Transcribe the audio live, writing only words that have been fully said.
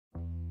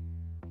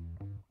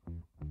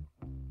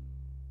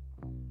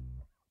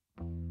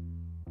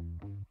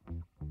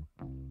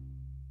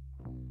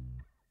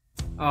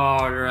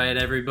All right,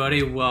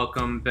 everybody,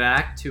 welcome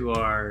back to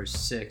our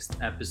sixth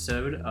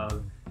episode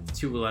of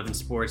 211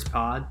 Sports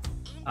Pod.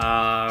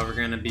 We're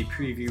going to be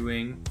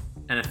previewing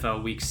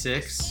NFL Week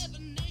 6.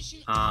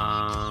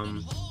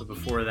 But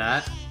before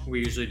that,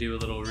 we usually do a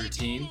little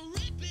routine.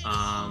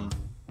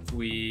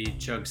 We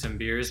chug some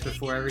beers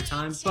before every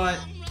time, but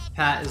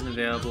Pat isn't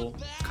available,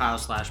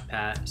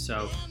 Kyle/Pat,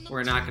 so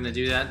we're not going to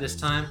do that this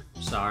time.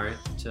 Sorry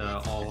to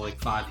all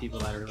 5 people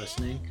that are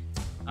listening.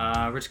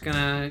 We're just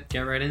gonna get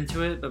right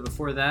into it, but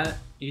before that,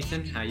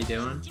 Ethan, how you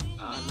doing?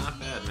 Not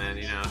bad, man.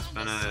 It's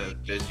been a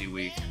busy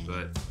week,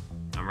 but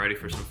I'm ready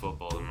for some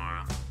football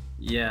tomorrow.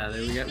 Yeah,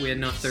 we had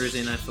no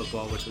Thursday night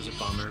football, which was a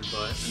bummer,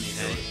 but I mean,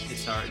 hey,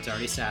 it's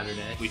already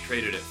Saturday. We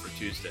traded it for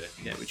Tuesday.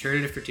 Yeah, we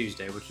traded it for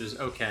Tuesday, which was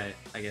okay,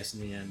 I guess,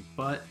 in the end.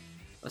 But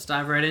let's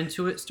dive right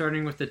into it,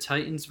 starting with the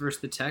Titans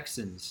versus the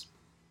Texans.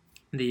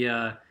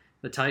 The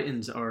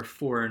Titans are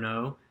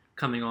 4-0,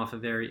 coming off a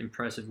very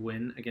impressive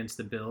win against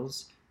the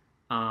Bills.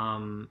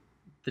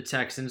 The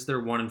Texans,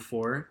 they're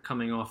 1-4,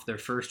 coming off their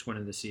first win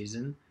of the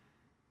season.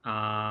 You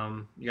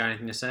got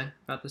anything to say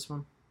about this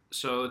one?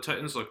 So the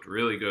Titans looked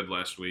really good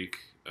last week.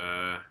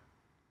 I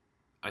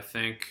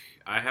think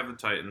I have the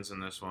Titans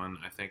in this one.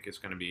 I think it's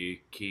going to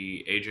be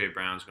key. A.J.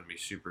 Brown's going to be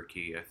super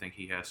key. I think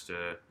he has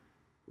to,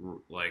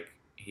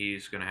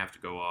 he's going to have to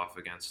go off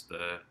against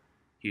the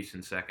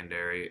Houston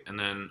secondary. And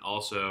then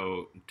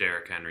also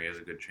Derrick Henry has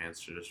a good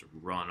chance to just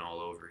run all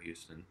over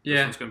Houston. Yeah.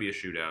 This one's going to be a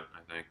shootout,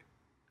 I think.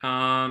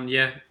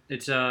 Yeah,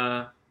 it's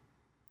I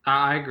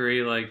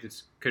agree.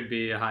 This could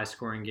be a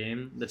high-scoring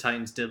game. The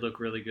Titans did look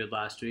really good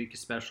last week,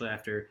 especially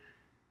after,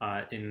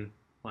 in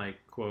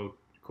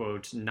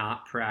quote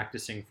not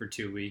practicing for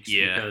 2 weeks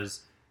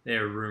because they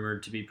were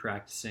rumored to be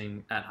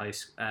practicing at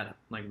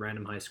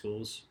random high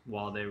schools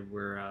while they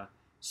were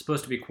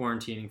supposed to be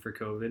quarantining for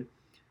COVID.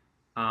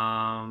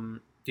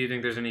 Do you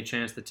think there's any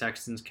chance the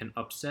Texans can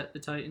upset the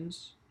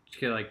Titans?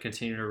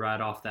 Continue to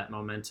ride off that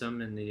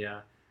momentum in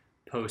the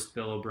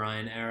post-Bill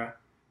O'Brien era?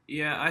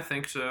 Yeah, I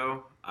think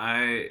so.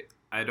 I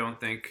don't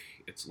think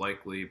it's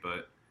likely,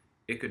 but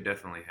it could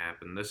definitely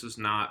happen. This is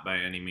not by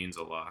any means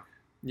a lock.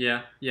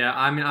 Yeah.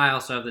 I mean, I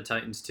also have the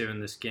Titans too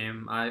in this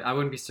game. I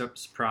wouldn't be so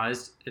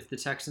surprised if the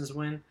Texans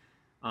win.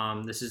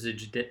 This is a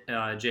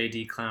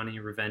J.D.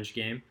 Clowney revenge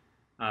game.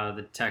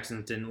 The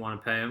Texans didn't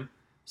want to pay him,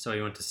 so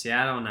he went to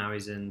Seattle. Now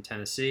he's in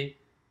Tennessee,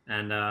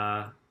 and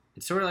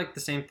it's sort of like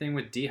the same thing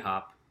with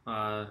D-Hop.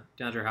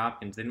 DeAndre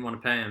Hopkins didn't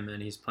want to pay him,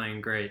 and he's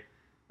playing great.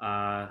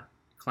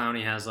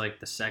 Clowney has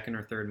the second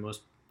or third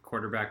most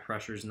quarterback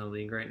pressures in the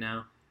league right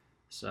now.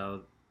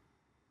 So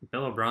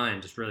Bill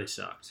O'Brien just really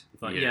sucked.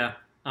 But yeah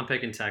I'm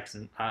picking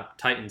Titans.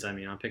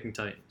 I'm picking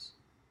Titans.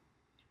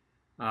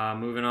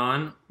 Moving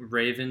on,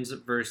 Ravens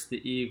versus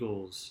the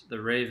Eagles. The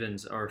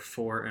Ravens are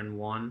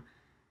 4-1,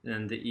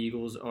 and the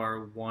Eagles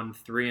are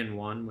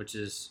 3-1, which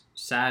is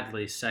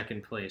sadly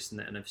second place in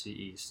the NFC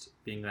East,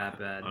 being that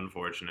bad.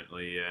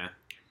 Unfortunately, yeah.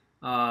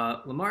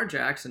 Lamar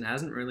Jackson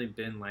hasn't really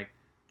been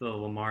the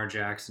Lamar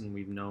Jackson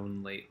we've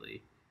known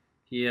lately.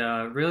 He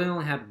really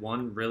only had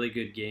one really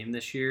good game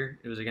this year.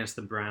 It was against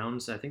the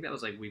Browns. I think that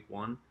was week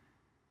 1.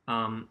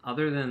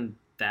 Other than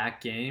that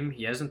game,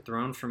 he hasn't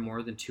thrown for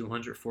more than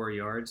 204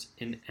 yards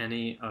in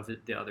any of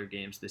the other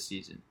games this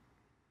season.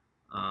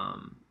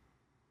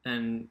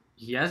 And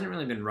he hasn't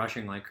really been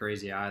rushing like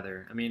crazy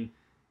either. I mean,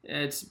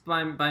 it's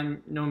by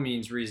no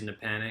means reason to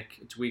panic.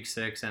 It's week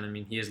 6, and I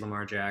mean, he is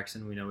Lamar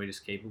Jackson. We know what he's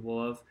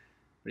capable of,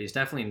 but he's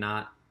definitely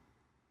not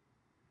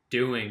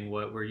doing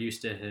what we're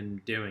used to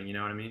him doing, you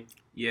know what I mean?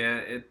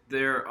 Yeah,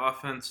 their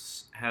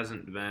offense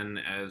hasn't been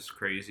as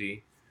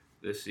crazy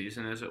this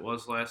season as it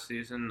was last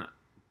season,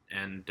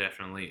 and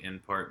definitely in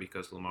part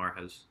because Lamar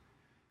has,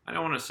 I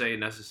don't want to say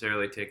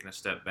necessarily taken a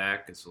step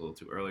back, it's a little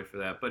too early for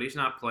that, but he's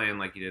not playing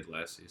like he did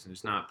last season.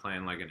 He's not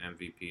playing like an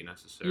MVP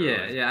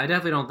necessarily. Yeah, I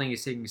definitely don't think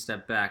he's taking a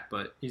step back,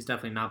 but he's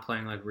definitely not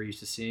playing like we're used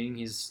to seeing.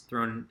 He's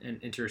thrown an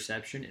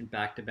interception in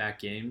back-to-back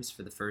games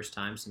for the first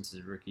time since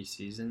his rookie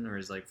season, or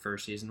his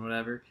first season,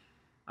 whatever.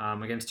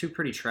 Against two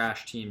pretty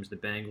trash teams, the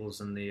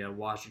Bengals and the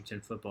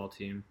Washington football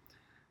team.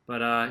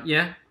 But,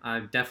 I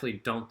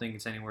definitely don't think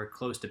it's anywhere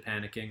close to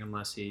panicking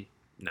unless he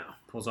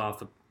pulls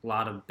off a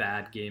lot of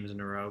bad games in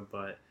a row.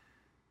 But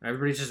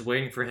everybody's just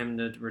waiting for him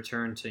to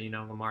return to,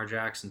 Lamar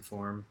Jackson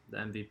form, the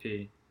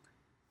MVP.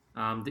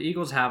 The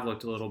Eagles have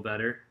looked a little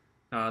better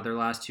their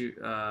last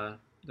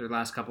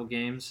couple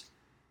games.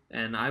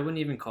 And I wouldn't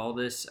even call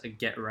this a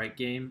get-right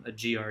game, a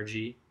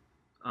GRG.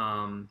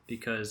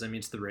 Because,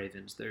 it's the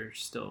Ravens. They're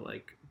still,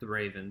 the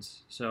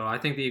Ravens. So I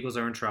think the Eagles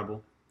are in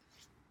trouble.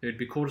 It would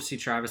be cool to see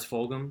Travis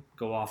Fulgham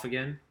go off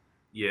again.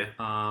 Yeah.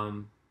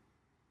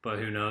 But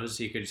who knows?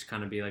 He could just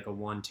kind of be a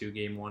 1-2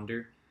 game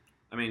wonder.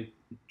 I mean,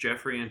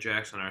 Jeffrey and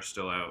Jackson are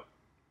still out.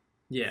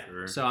 Yeah.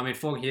 Sure. So,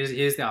 Fulgham,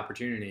 he has the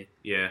opportunity.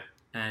 Yeah.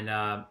 And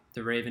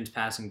the Ravens'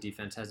 passing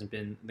defense hasn't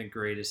been the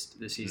greatest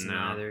this season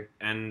either.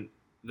 And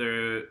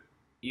the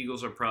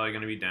Eagles are probably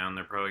going to be down.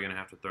 They're probably going to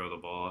have to throw the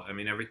ball.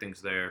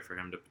 Everything's there for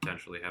him to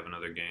potentially have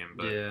another game.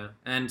 But yeah,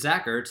 and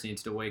Zach Ertz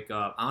needs to wake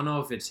up. I don't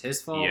know if it's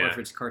his fault or if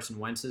it's Carson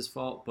Wentz's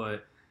fault,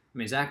 but I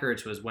mean, Zach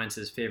Ertz was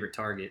Wentz's favorite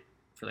target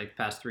for like the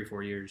past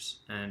 3-4 years,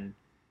 and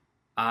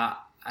I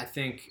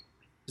think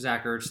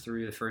Zach Ertz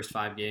through the first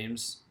 5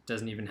 games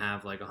doesn't even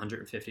have like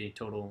 150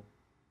 total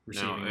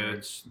receiving No,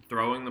 yards. it's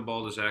throwing the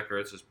ball to Zach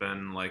Ertz has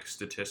been like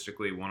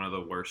statistically one of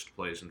the worst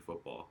plays in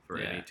football for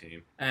Yeah. any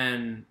team.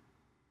 And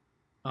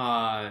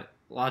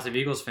lots of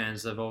Eagles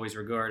fans have always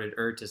regarded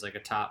Ertz as like a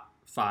top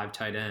 5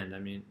 tight end. I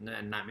mean,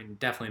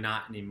 definitely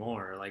not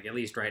anymore. Like at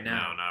least right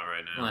now, No, not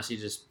right now. unless he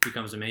just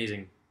becomes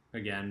amazing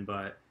again.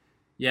 But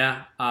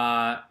yeah,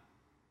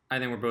 I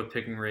think we're both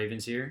picking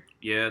Ravens here.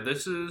 Yeah,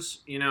 this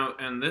is,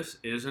 and this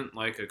isn't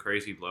like a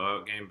crazy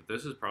blowout game, but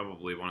this is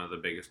probably one of the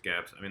biggest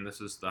gaps. I mean,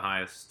 this is the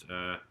highest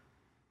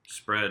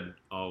spread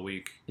all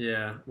week.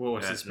 Yeah, what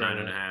was the At spread?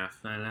 9.5.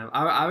 9.5.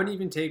 I would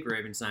even take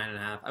Ravens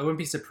 9.5. I wouldn't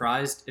be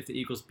surprised if the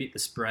Eagles beat the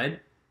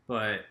spread,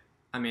 but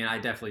I mean, I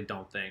definitely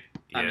don't think.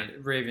 I Yeah.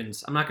 mean,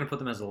 Ravens. I'm not going to put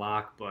them as a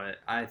lock, but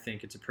I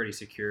think it's a pretty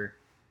secure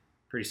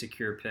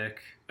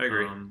pick. I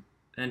agree.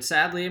 And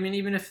sadly, I mean,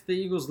 even if the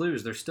Eagles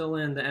lose, they're still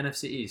in the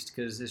NFC East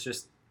because it's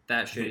just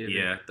that shitty.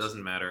 Yeah, it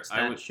doesn't matter. It's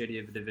that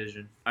shitty of a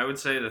division. I would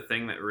say the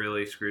thing that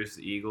really screws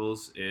the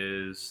Eagles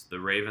is the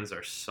Ravens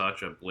are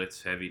such a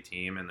blitz-heavy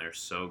team, and they're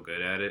so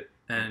good at it.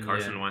 And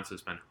Carson Wentz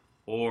has been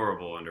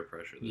horrible under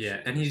pressure this season.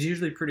 And he's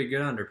usually pretty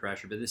good under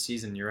pressure, but this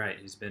season, you're right,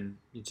 he's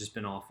just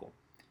been awful.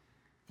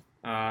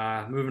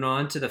 Moving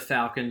on to the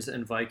Falcons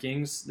and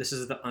Vikings. This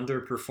is the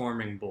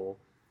underperforming bowl.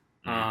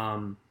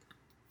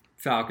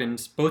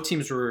 Falcons. Both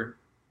teams were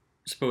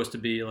supposed to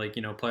be like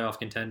playoff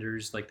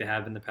contenders, like they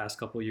have in the past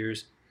couple of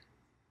years.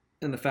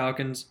 And the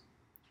Falcons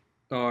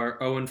are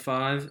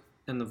 0-5,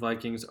 and the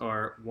Vikings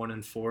are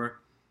 1-4.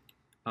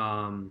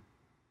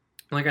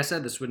 Like I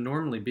said, this would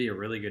normally be a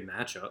really good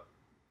matchup.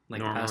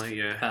 Like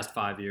the past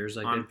 5 years,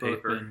 like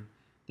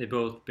they've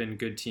both been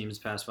good teams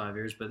past 5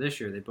 years, but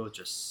this year they both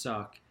just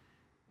suck.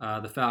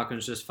 The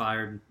Falcons just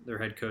fired their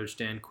head coach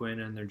Dan Quinn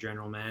and their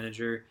general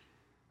manager.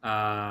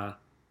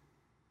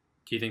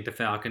 Do you think the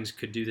Falcons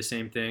could do the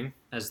same thing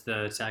as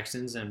the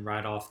Texans and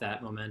ride off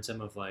that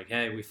momentum of like,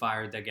 hey, we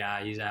fired the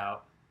guy, he's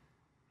out,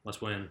 let's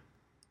win?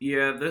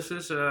 Yeah, this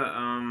is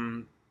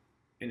an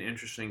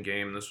interesting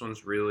game. This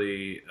one's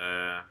really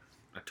a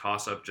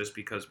toss-up just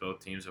because both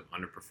teams have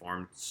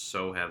underperformed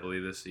so heavily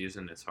this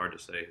season. It's hard to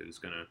say who's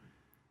going to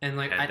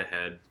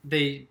head-to-head.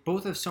 They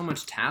both have so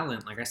much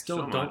talent. Like, I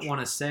still don't want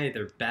to say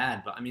they're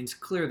bad, but, I mean, it's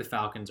clear the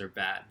Falcons are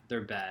bad.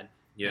 They're bad.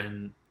 Yeah.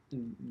 And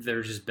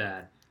they're just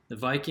bad. The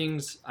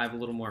Vikings, I have a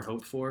little more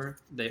hope for.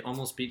 They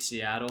almost beat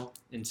Seattle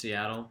in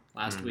Seattle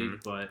last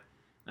week, but,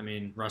 I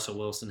mean, Russell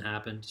Wilson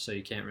happened, so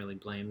you can't really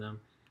blame them.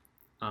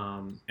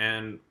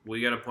 And we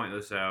got to point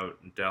this out.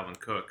 Dalvin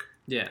Cook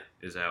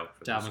is out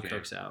for this game. Dalvin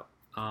Cook's out.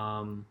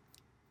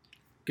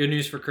 Good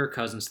news for Kirk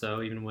Cousins,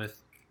 though, even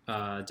with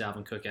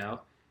Dalvin Cook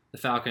out. The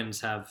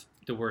Falcons have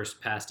the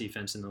worst pass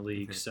defense in the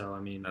league, so,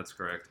 I mean... That's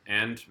correct.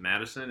 And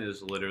Madison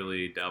is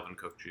literally Dalvin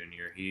Cook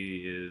Jr.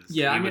 He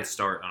would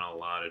start on a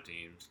lot of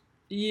teams.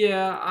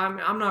 Yeah,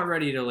 I'm not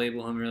ready to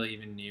label him really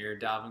even near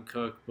Dalvin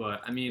Cook,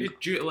 but, I mean...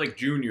 Like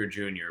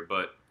junior,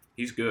 but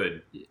he's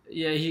good.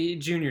 Yeah, he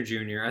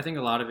junior. I think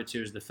a lot of it,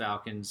 too, is the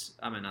Falcons...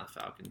 I mean, not the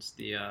Falcons.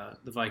 The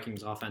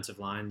Vikings' offensive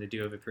line. They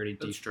do have a pretty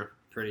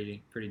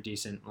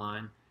decent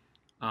line.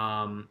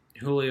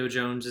 Julio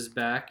Jones is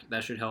back.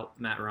 That should help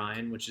Matt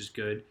Ryan, which is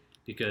good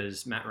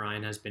because Matt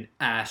Ryan has been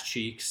ass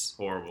cheeks.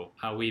 Horrible.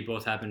 We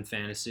both have in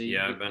fantasy.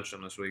 Yeah, I benched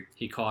him this week.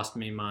 He cost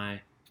me my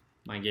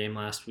game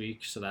last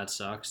week, so that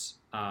sucks.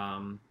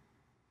 I'm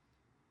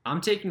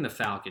taking the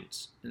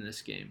Falcons in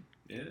this game.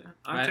 Yeah,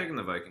 I'm taking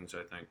the Vikings,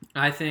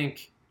 I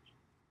think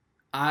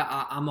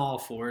I'm all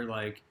for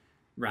like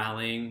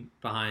rallying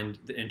behind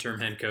the interim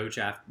head coach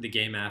after the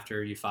game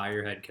after you fire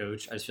your head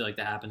coach. I just feel like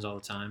that happens all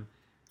the time.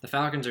 The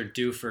Falcons are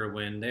due for a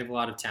win. They have a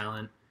lot of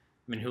talent.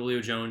 I mean,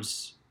 Julio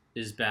Jones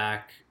is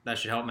back. That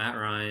should help Matt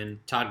Ryan.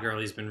 Todd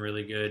Gurley's been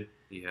really good.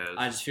 He has.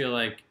 I just feel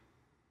like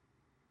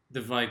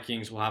the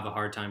Vikings will have a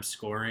hard time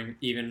scoring,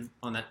 even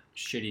on that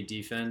shitty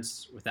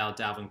defense without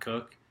Dalvin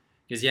Cook.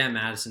 Because, yeah,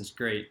 Madison's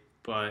great,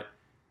 but,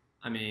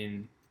 I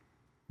mean,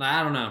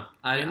 I don't know.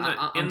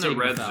 In the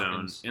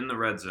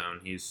red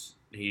zone,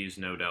 he's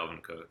no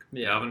Dalvin Cook.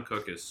 Yeah. Dalvin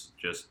Cook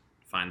just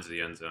finds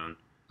the end zone.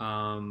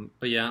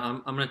 But yeah,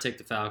 I'm gonna take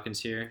the Falcons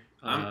here.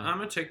 I'm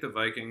gonna take the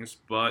Vikings,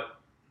 but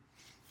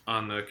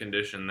on the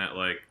condition that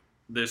like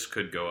this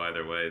could go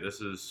either way.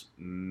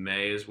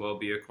 May as well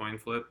be a coin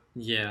flip.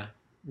 Yeah.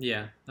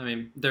 I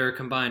mean, they're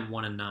combined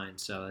 1-9,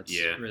 so that's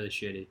really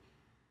shitty.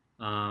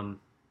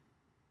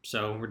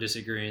 So we're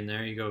disagreeing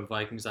there. You go with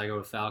Vikings, I go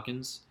with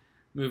Falcons.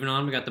 Moving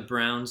on, we got the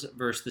Browns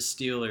versus the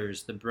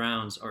Steelers. The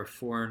Browns are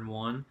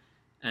 4-1,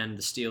 and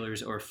the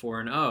Steelers are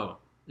 4-0.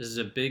 This is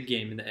a big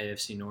game in the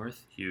AFC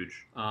North.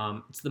 Huge.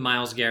 It's the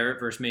Myles Garrett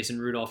versus Mason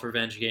Rudolph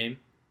revenge game,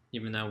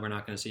 even though we're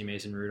not going to see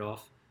Mason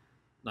Rudolph.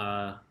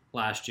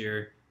 Last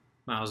year,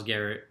 Myles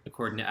Garrett,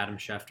 according to Adam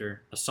Schefter,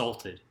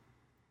 assaulted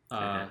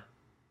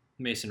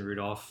Mason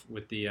Rudolph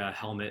with the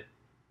helmet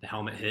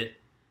hit.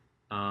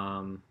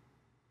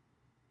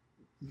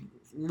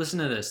 Listen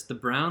to this. The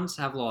Browns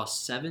have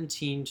lost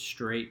 17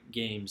 straight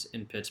games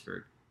in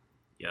Pittsburgh.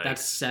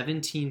 That's Yikes.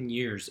 17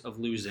 years of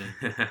losing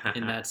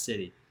in that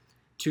city.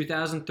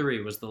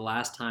 2003 was the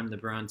last time the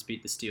Browns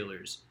beat the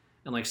Steelers.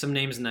 And like some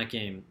names in that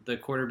game, the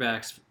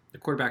quarterback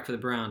for the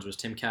Browns was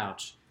Tim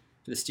Couch.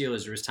 For the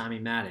Steelers, there was Tommy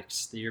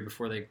Maddox the year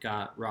before they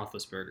got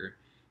Roethlisberger.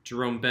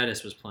 Jerome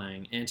Bettis was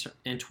playing.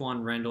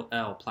 Antoine Randall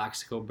L.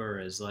 Plaxico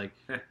Burress. Like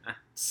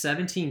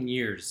 17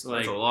 years. That's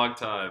Like a long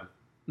time.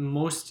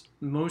 most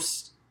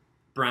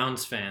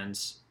Browns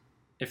fans,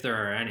 if there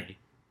are any,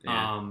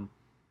 Yeah.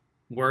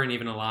 weren't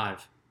even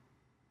alive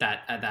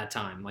at that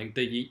time. Like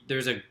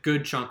there's a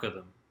good chunk of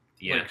them,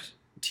 Yeah. like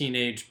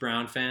teenage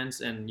Brown fans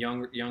and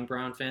young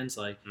Brown fans,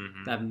 like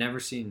hmm that have never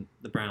seen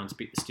the Browns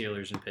beat the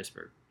Steelers in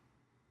Pittsburgh.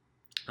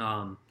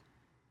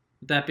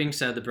 That being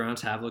said, the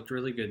Browns have looked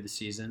really good this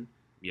season.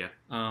 Yeah.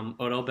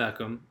 Odell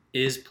Beckham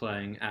is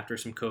playing after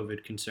some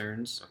COVID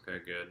concerns.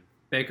 Okay, good.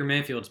 Baker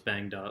Mayfield's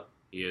banged up.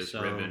 He is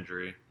So- rib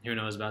injury. Who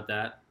knows about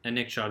that? And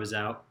Nick Chubb is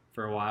out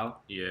for a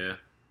while. Yeah.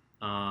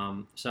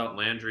 So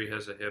Landry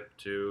has a hip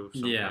too.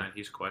 Yeah. Kind.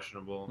 He's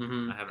questionable.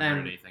 Mhm. I haven't And-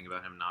 heard anything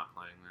about him not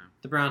playing though.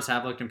 the Browns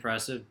have looked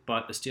impressive,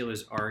 but the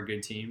Steelers are a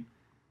good team.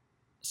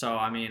 So,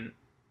 I mean,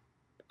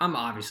 I'm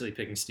obviously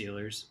picking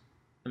Steelers.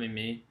 I mean,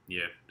 me,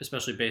 Yeah.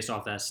 especially based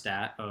off that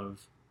stat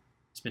of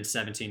it's been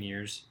 17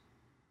 years,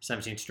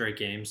 17 straight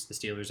games the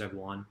Steelers have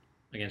won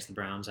against the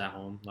Browns at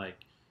home. Like,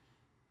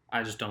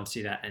 I just don't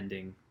see that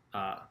ending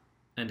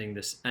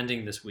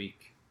this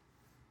week.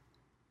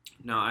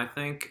 No, I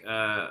think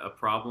a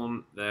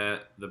problem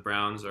that the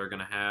Browns are going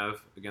to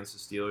have against the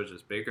Steelers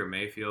is Baker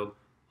Mayfield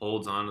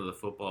holds on to the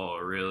football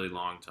a really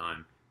long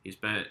time.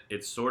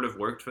 It's sort of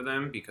worked for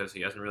them because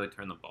he hasn't really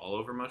turned the ball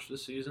over much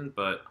this season,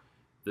 but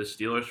the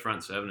Steelers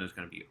front seven is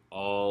going to be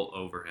all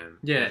over him.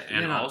 Yeah,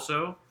 And you know-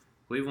 also,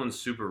 Cleveland's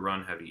super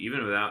run heavy.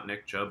 Even without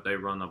Nick Chubb, they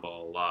run the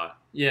ball a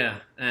lot. Yeah,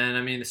 and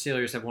I mean, the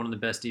Steelers have one of the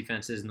best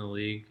defenses in the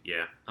league.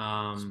 Yeah,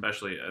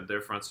 especially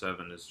their front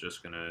seven is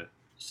just going to...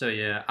 So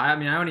yeah, I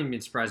mean, I wouldn't even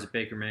be surprised if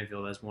Baker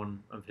Mayfield has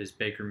one of his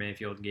Baker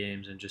Mayfield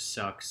games and just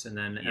sucks. And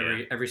then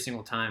every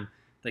single time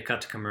they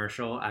cut to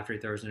commercial after he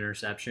throws an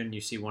interception, you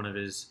see one of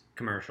his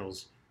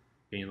commercials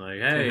being like,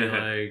 "Hey,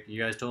 like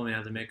you guys told me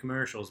not to make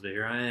commercials, but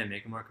here I am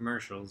making more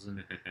commercials,"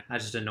 and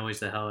that just annoys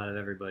the hell out of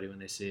everybody when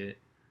they see it.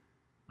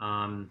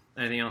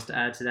 Anything else to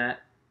add to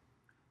that?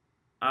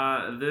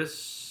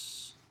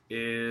 This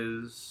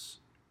is,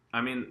 I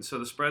mean, so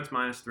the spread's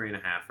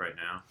 -3.5 right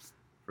now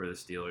for the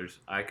Steelers.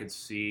 I could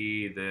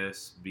see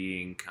this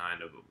being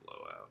kind of a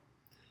blowout.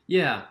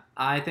 Yeah,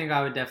 I think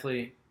I would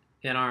definitely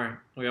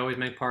we always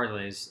make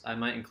parlays. I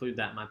might include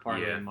that in my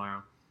parlay Yeah.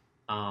 tomorrow.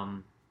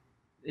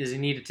 Is you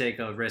need to take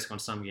a risk on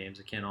some games.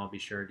 It can't all be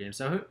sure games.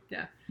 So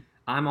yeah,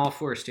 I'm all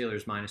for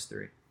Steelers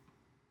 -3.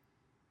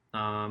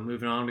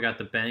 Moving on, we got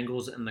the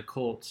Bengals and the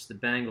Colts. The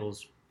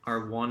Bengals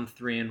are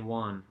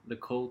 1-3-1. The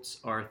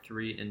Colts are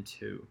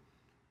 3-2.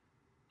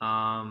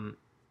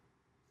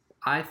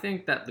 I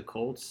think that the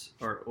Colts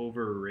are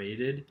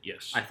overrated.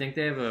 Yes. I think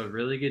they have a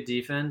really good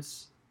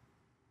defense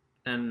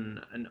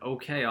and an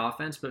okay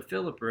offense, but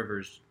Phillip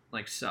Rivers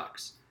like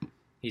sucks.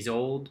 He's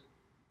old.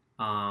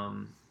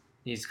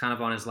 He's kind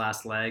of on his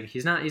last leg.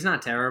 He's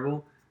not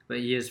terrible, but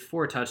he has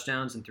 4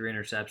 touchdowns and 3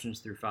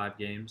 interceptions through 5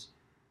 games.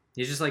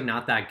 He's just like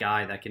not that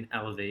guy that can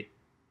elevate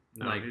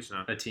no, like he's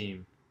not. a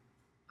team.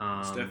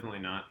 He's definitely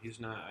not. He's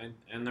not.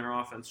 And their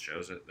offense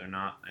shows it. They're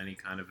not any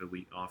kind of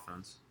elite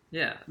offense.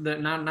 Yeah,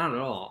 not at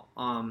all.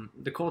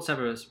 The Colts have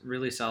a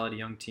really solid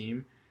young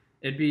team.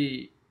 It'd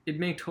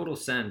make total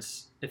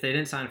sense if they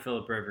didn't sign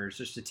Phillip Rivers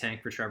just to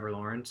tank for Trevor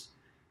Lawrence,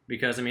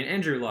 because I mean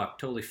Andrew Luck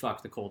totally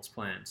fucked the Colts'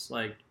 plans.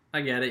 Like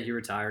I get it, he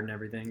retired and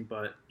everything,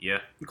 but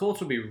Yeah, the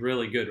Colts would be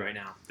really good right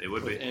now they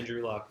would with be.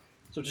 Andrew Luck.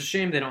 So it's a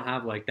shame they don't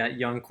have like that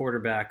young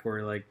quarterback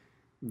or like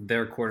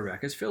their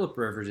quarterback, because Phillip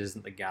Rivers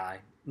isn't the guy.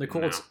 The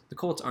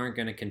Colts aren't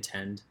going to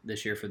contend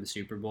this year for the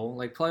Super Bowl.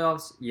 Like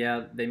playoffs,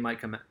 yeah, they might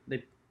come.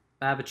 They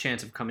have a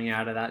chance of coming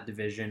out of that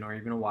division or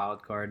even a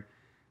wild card,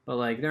 but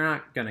like they're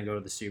not going to go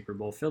to the Super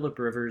Bowl. Phillip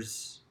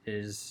Rivers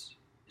is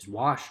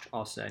washed,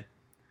 I'll say.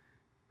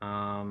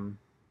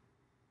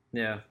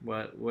 Yeah.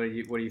 What do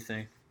you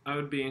think? I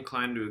would be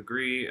inclined to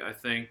agree. I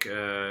think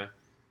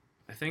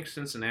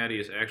Cincinnati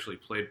has actually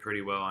played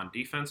pretty well on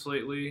defense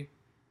lately,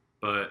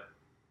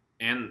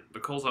 and the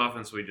Colts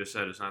offense we just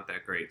said is not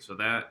that great, so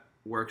that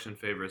works in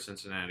favor of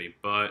Cincinnati.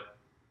 But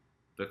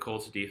the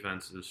Colts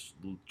defense is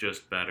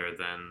just better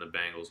than the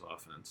Bengals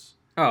offense,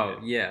 Oh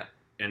yeah.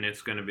 and this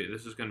is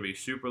gonna be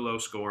super low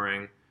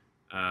scoring.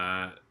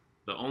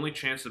 The only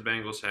chance the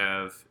Bengals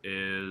have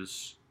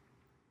is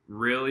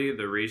really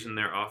the reason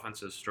their offense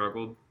has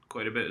struggled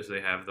quite a bit is they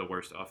have the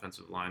worst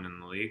offensive line in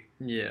the league.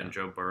 Yeah. And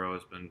Joe Burrow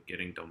has been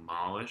getting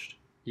demolished.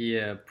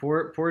 Yeah.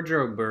 Poor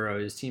Joe Burrow.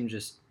 His team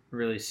just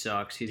really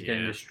sucks. He's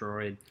getting Yeah.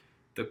 destroyed.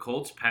 The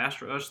Colts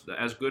pass rush,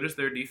 as good as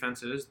their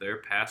defense is, their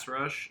pass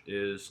rush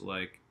is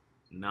like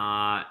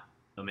not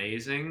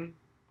amazing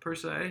per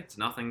se. It's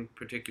nothing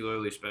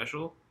particularly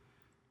special.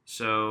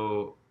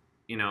 So,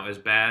 as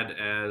bad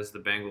as the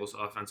Bengals'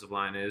 offensive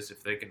line is,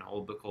 if they can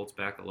hold the Colts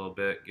back a little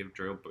bit, give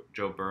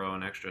Joe Burrow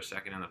an extra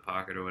second in the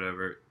pocket or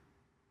whatever,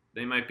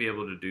 they might be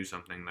able to do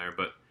something there.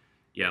 But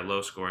yeah,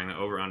 low scoring. The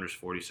over/under is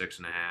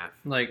 46.5.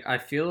 Like, I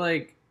feel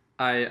like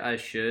I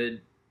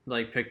should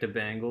like pick the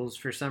Bengals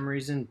for some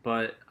reason,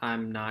 but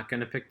I'm not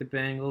gonna pick the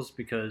Bengals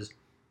because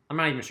I'm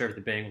not even sure if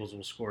the Bengals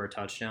will score a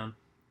touchdown.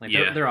 Like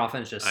their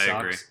offense just I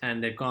sucks, agree.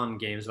 and they've gone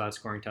games without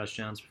scoring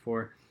touchdowns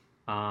before.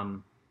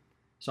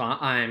 So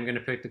I am gonna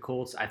pick the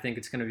Colts. I think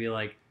it's gonna be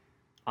like,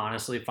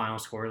 honestly, final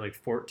score like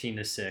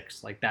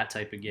 14-6, like that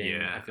type of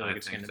game. Yeah, I feel like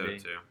it's think gonna be.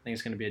 too. I think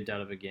it's gonna be a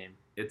dud of a game.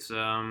 It's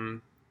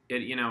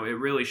it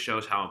really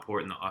shows how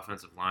important the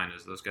offensive line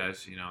is. Those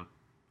guys,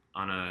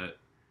 on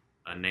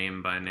a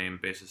name by name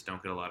basis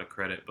don't get a lot of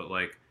credit, but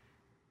like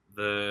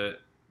the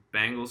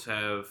Bengals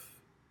have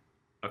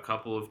a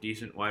couple of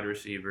decent wide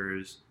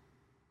receivers.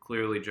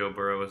 Clearly, Joe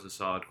Burrow is a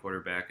solid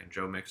quarterback, and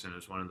Joe Mixon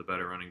is one of the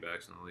better running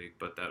backs in the league.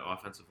 But that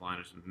offensive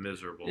line is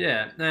miserable.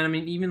 Yeah, and I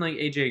mean, even like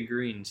AJ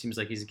Green seems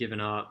like he's given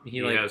up.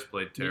 He like has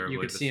played terribly. You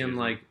could this see him season.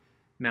 like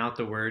mouth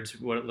the words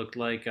what it looked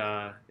like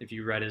if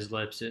you read his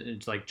lips.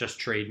 It's like, just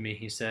trade me,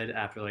 he said,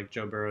 after like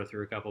Joe Burrow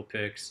threw a couple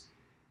picks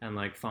and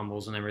like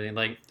fumbles and everything.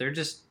 Like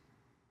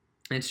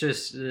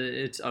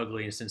it's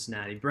ugly in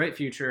Cincinnati. Bright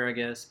future, I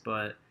guess,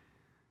 but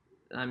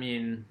I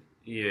mean,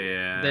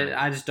 yeah,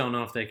 I just don't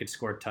know if they could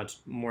score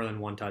more than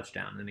one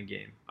touchdown in a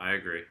game I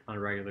agree. on a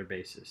regular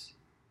basis.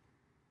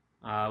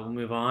 We'll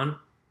move on.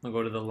 We'll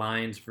go to the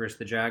Lions versus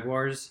the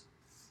Jaguars.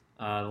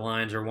 The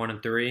Lions are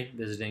 1-3,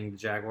 visiting the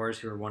Jaguars,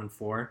 who are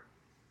 1-4.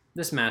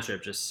 This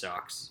matchup just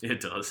sucks. It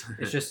does.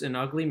 It's just an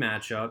ugly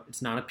matchup.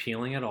 It's not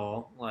appealing at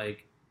all.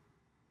 Like,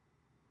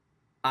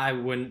 I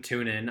wouldn't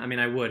tune in. I mean,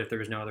 I would if there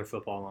was no other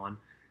football on.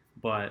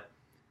 But,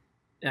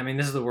 I mean,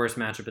 this is the worst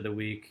matchup of the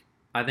week.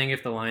 I think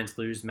if the Lions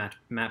lose, Matt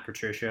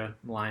Patricia,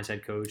 the Lions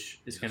head coach,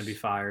 is going to be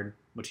fired,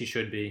 which he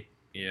should be.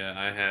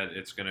 Yeah,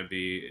 it's going to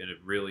be a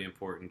really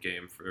important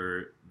game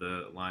for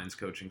the Lions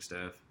coaching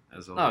staff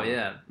as a whole. Oh,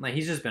 yeah. Like,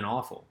 he's just been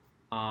awful.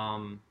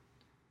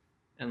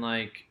 And,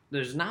 like,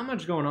 there's not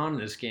much going on in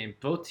this game.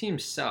 Both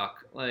teams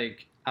suck.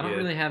 Like, I don't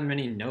really have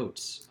many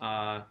notes.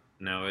 No,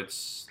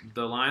 it's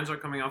the Lions are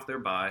coming off their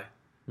bye.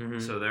 Mm-hmm.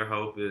 So their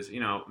hope is,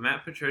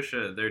 Matt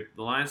Patricia, the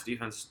Lions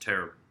defense is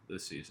terrible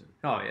this season.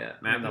 Oh, yeah.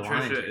 Matt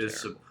Patricia is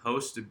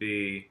supposed to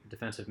be a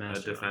defensive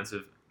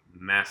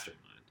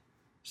mastermind.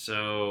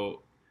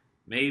 So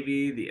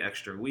maybe the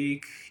extra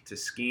week to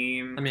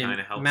scheme kind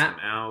of helps him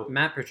out.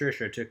 Matt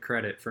Patricia took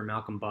credit for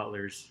Malcolm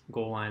Butler's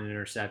goal line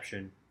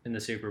interception in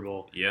the Super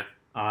Bowl. Yeah.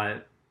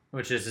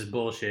 Which is just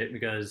bullshit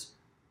because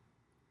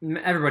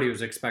everybody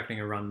was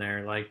expecting a run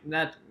there. Like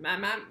that,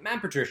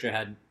 Matt Patricia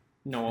had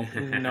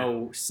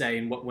no say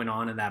in what went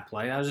on in that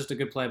play. That was just a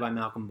good play by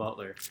Malcolm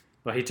Butler.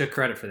 But he took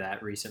credit for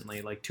that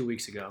recently, like 2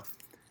 weeks ago.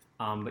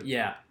 But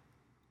yeah,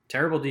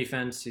 terrible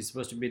defense. He's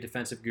supposed to be a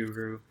defensive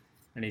guru,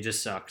 and he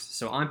just sucks.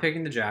 So I'm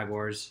picking the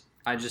Jaguars.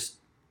 I just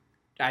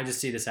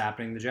see this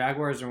happening. The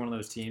Jaguars are one of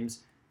those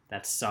teams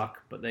that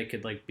suck, but they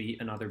could like beat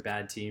another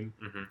bad team.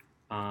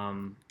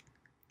 Mm-hmm.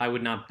 I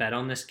would not bet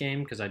on this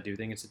game because I do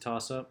think it's a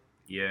toss-up.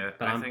 Yeah,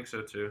 but I think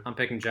so too. I'm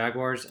picking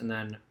Jaguars, and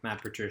then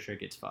Matt Patricia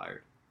gets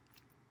fired.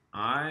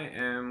 I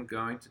am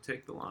going to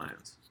take the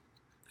Lions.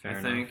 Fair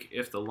enough. Think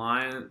if the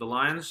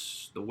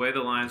Lions, the way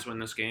the Lions win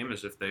this game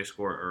is if they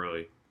score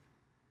early.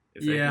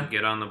 If they can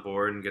get on the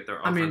board and get their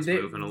offense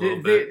moving a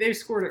little bit. They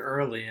scored it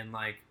early in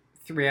like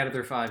 3 out of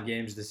their 5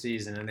 games this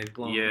season, and they've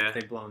blown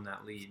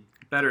that lead.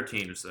 Better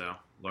teams though,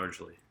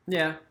 largely.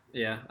 Yeah,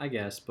 I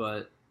guess,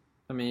 but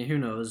I mean, who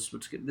knows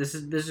what's good. This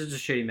is a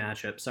shitty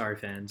matchup. Sorry,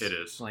 fans. It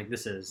is. Like,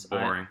 this is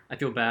boring. I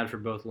feel bad for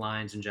both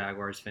Lions and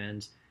Jaguars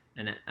fans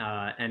and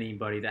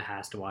anybody that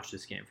has to watch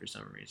this game for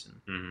some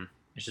reason. Mm-hmm.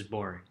 It's just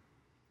boring.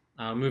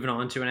 Moving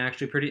on to an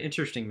actually pretty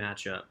interesting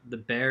matchup. The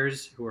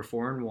Bears, who are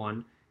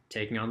 4-1,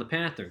 taking on the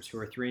Panthers, who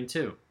are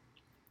 3-2.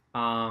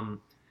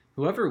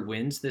 Whoever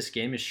wins this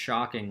game is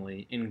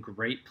shockingly in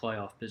great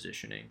playoff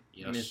positioning.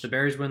 Yes. I mean, if the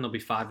Bears win, they'll be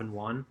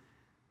 5-1.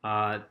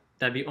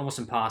 That'd be almost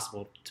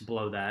impossible to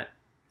blow that.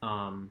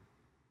 A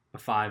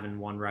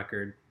 5-1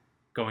 record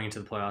going into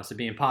the playoffs. It'd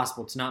be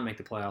impossible to not make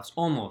the playoffs.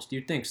 Almost,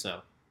 you'd think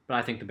so, but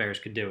I think the Bears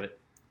could do it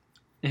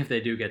if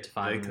they do get to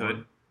 5-1. They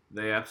could.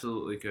 They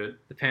absolutely could.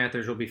 The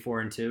Panthers will be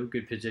 4-2,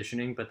 good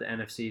positioning, but the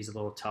NFC is a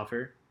little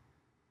tougher.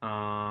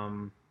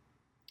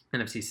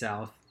 NFC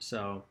South,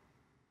 so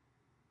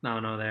I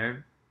don't know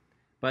there.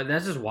 But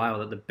that's just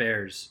wild that the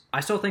Bears.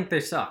 I still think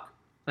they suck.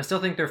 I still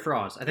think they're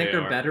frauds. I think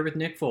they're better with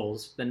Nick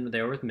Foles than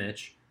they were with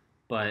Mitch,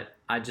 but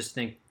I just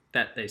think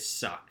that they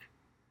suck.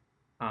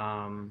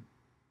 And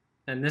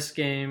this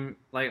game,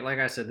 like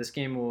I said, this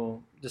game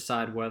will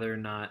decide whether or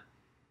not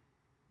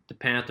the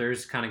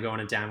Panthers kind of go in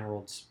a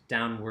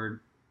downward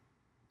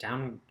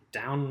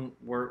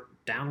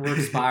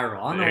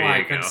spiral. I don't know why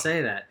I couldn't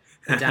say that.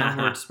 A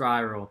downward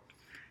spiral.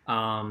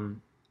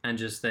 And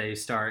just they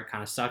start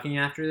kind of sucking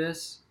after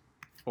this,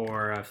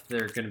 or if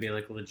they're going to be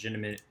like a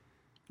legitimate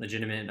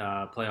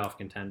playoff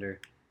contender.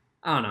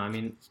 I don't know. I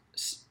mean,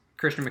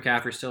 Christian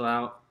McCaffrey's still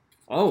out.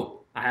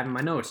 Oh, I have in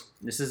my notes.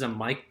 This is a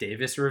Mike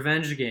Davis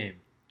revenge game.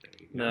 There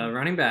you The go.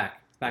 running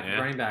back, Yeah.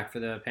 running back for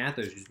the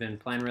Panthers, who's been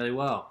playing really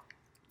well.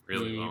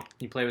 Really well.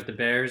 He played with the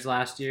Bears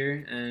last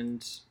year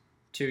and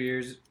 2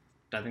 years,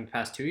 I think the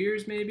past 2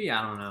 years maybe,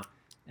 I don't know.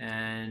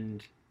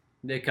 And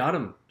they cut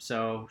him.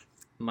 So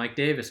Mike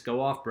Davis,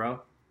 go off,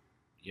 bro.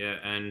 Yeah,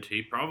 and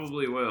he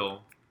probably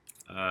will.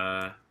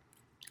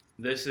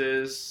 This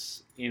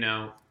is,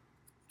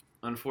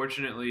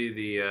 unfortunately,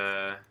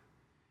 the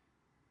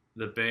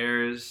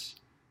Bears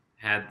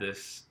had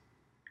this,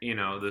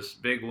 this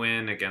big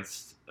win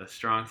against a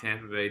strong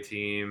Tampa Bay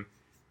team,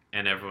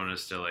 and everyone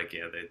is still like,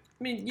 yeah, I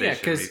mean, they yeah,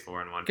 should be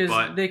 4-1. because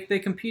But they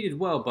competed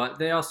well, but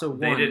they also won.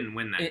 they didn't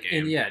win that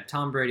game. And yeah,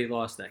 Tom Brady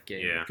lost that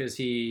game Yeah. because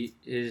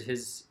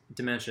his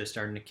dementia is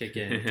starting to kick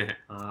in.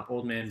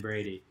 Old man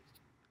Brady.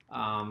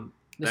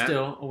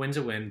 Still, a win's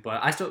a win,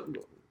 but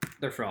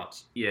they're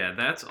frauds. Yeah,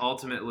 that's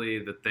ultimately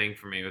the thing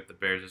for me with the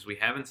Bears is we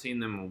haven't seen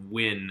them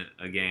win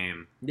a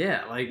game.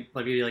 Yeah, like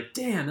you're like,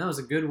 damn, that was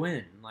a good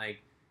win.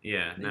 Like,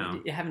 Yeah,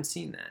 no, you haven't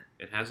seen that.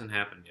 it hasn't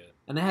happened yet.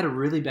 And they had a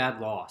really bad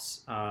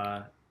loss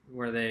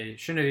where they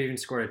shouldn't have even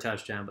scored a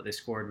touchdown, but they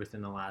scored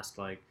within the last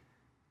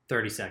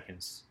 30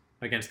 seconds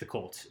against the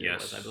Colts.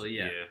 Yes, I believe.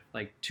 Yeah,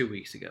 like 2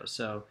 weeks ago.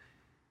 So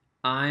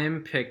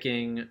I'm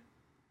picking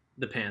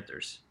the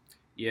Panthers.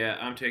 Yeah,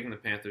 I'm taking the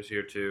Panthers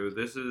here too.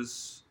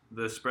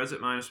 The spread's at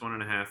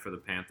 -1.5 for the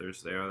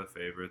Panthers. They are the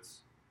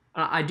favorites.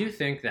 I do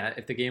think that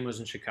if the game was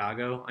in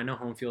Chicago, I know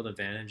home field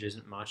advantage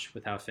isn't much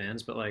without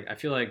fans, but I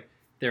feel like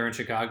they're in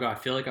Chicago. I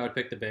feel like I would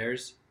pick the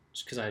Bears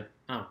just because I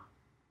don't know.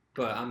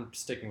 But I'm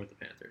sticking with the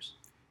Panthers.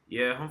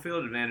 Yeah, home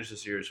field advantage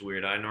this year is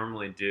weird. I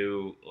normally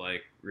do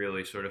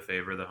really sort of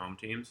favor the home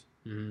teams,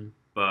 Mm-hmm.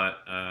 but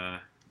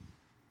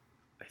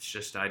it's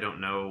just I don't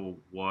know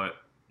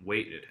what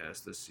weight it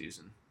has this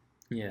season.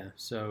 Yeah,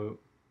 so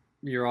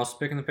you're also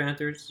picking the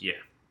Panthers? Yeah.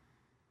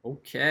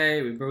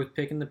 Okay, we both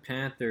picking the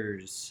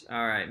Panthers.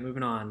 All right,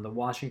 moving on. The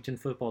Washington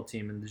football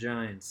team and the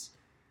Giants.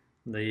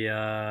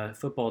 The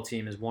football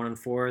team is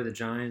 1-4. The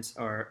Giants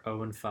are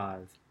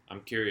 0-5.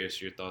 I'm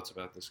curious your thoughts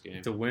about this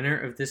game. The winner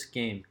of this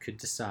game could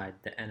decide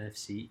the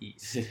NFC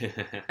East.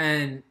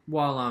 And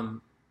while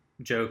I'm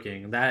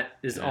joking, that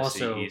is NFC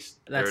also East,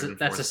 that's third and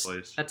that's fourth a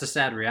place. that's a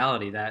sad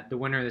reality that the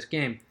winner of this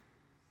game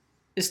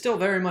is still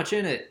very much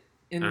in it.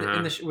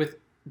 With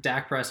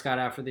Dak Prescott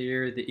out for the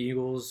year, the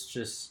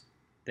Eagles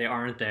they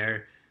aren't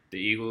there. The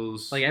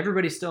Eagles.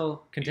 Everybody's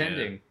still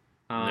contending.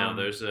 No,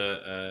 there's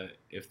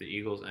if the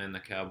Eagles and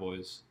the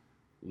Cowboys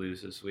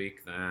lose this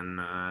week, then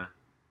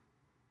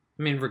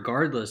I mean,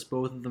 regardless,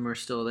 both of them are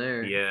still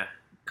there. yeah,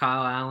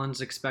 Kyle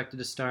Allen's expected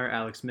to start.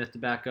 Alex Smith to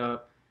back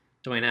up.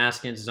 Dwayne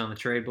Haskins is on the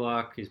trade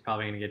block. He's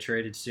probably going to get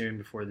traded soon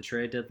before the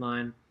trade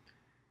deadline.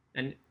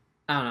 And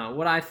I don't know.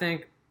 What I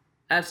think,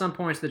 at some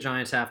points, the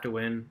Giants have to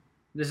win.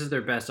 This is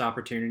their best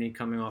opportunity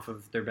coming off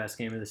of their best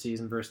game of the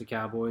season versus the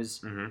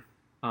Cowboys.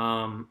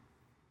 Mm-hmm.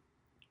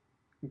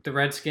 The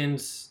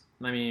Redskins,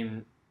 I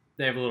mean,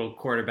 they have a little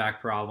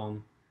quarterback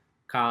problem.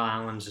 Kyle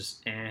Allen's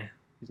just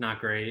he's not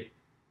great.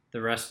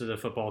 The rest of the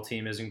football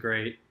team isn't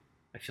great.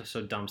 I feel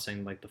so dumb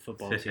saying the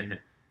football team.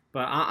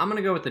 But I'm going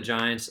to go with the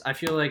Giants. I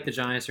feel like the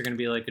Giants are going to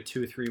be a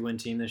 2-3 win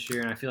team this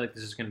year, and I feel like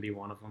this is going to be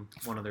one of them,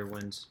 one of their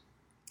wins.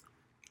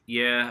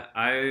 Yeah,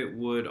 I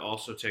would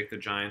also take the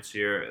Giants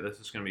here. This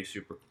is going to be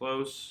super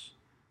close.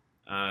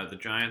 The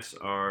Giants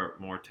are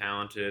more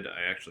talented.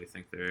 I actually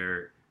think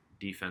their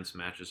defense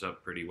matches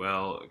up pretty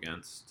well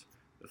against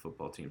the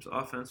football team's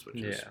offense,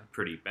 which is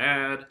pretty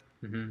bad.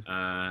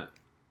 Mm-hmm.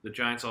 The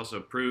Giants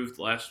also proved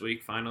last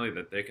week, finally,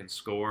 that they can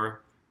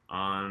score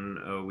on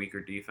a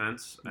weaker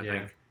defense. I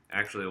think,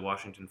 actually, the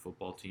Washington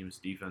football team's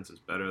defense is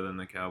better than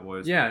the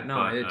Cowboys. Yeah, no,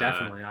 but,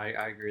 definitely.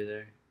 I agree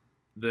there.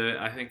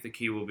 I think the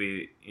key will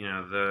be,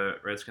 the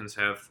Redskins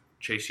have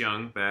Chase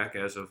Young back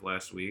as of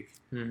last week.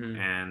 Mm-hmm.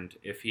 And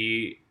if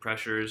he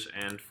pressures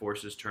and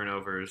forces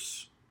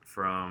turnovers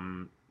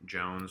from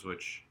Jones,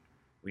 which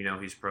we know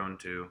he's prone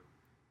to,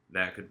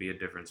 that could be a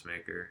difference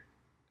maker.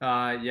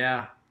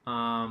 Yeah.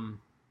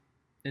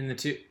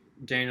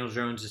 Daniel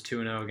Jones is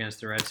 2-0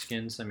 against the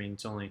Redskins. I mean,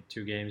 it's only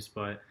 2 games,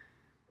 but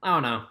I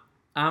don't know.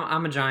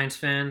 I'm a Giants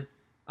fan.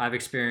 I've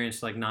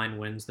experienced 9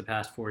 wins the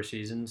past 4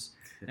 seasons,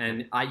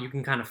 and you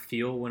can kind of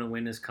feel when a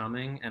win is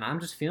coming, and I'm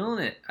just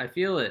feeling it. I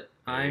feel it.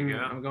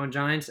 I'm going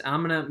Giants.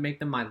 I'm gonna make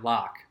them my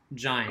lock.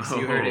 Giants.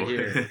 You heard it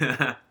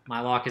here.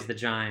 My lock is the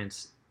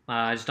Giants.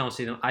 I just don't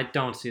see them. I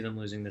don't see them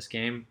losing this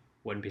game.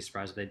 Wouldn't be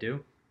surprised if they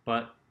do,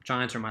 but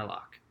Giants are my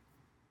lock.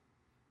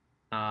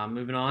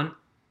 Moving on.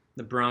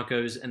 The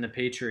Broncos and the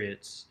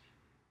Patriots.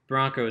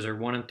 Broncos are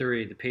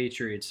 1-3. The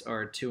Patriots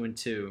are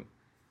 2-2.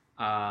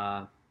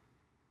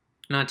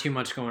 Not too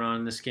much going on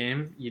in this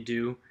game. You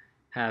do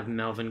have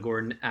Melvin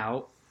Gordon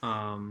out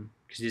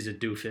because he's a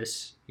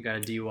doofus. You got a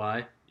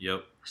DUI.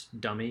 Yep.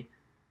 Dummy.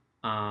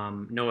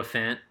 Noah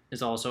Fant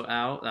is also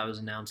out. That was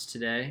announced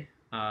today.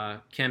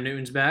 Cam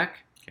Newton's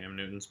back. Cam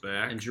Newton's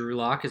back. And Drew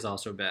Lock is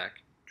also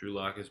back. Drew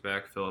Lock is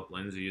back. Philip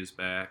Lindsay is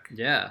back.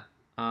 Yeah.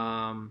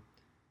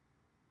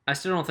 I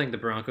still don't think the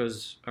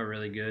Broncos are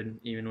really good,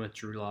 even with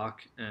Drew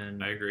Lock.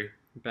 And I agree.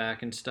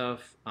 back and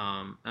stuff.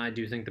 I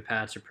do think the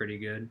Pats are pretty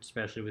good,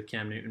 especially with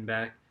Cam Newton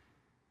back.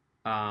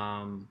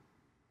 Um,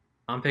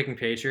 I'm picking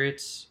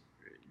Patriots.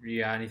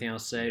 You got anything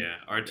else to say? Yeah,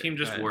 our team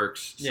just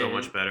works so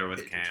much better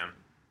with Cam.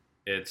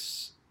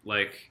 It's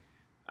like,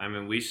 I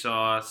mean, we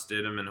saw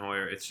Stidham and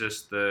Hoyer. It's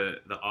just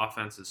the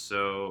offense is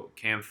so,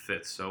 Cam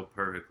fits so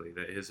perfectly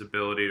that his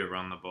ability to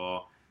run the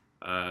ball.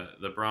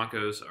 The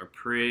Broncos are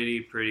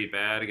pretty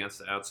bad against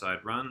the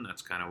outside run.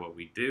 That's kind of what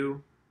we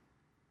do.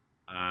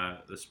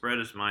 The spread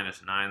is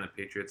 -9. The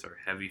Patriots are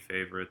heavy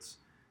favorites.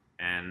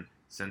 And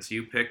since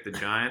you picked the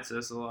Giants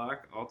as the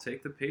lock, I'll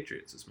take the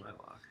Patriots as my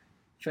lock.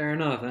 Fair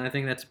enough, and I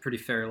think that's a pretty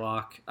fair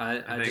lock.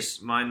 I think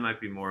just mine might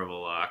be more of a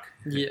lock.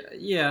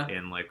 yeah.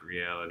 In like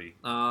reality.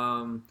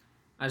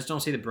 I just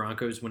don't see the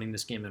Broncos winning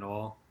this game at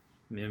all.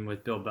 I mean,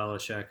 with Bill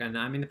Belichick, and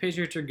I mean the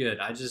Patriots are good.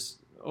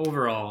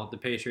 Overall, the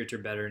Patriots are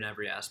better in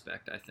every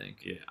aspect, I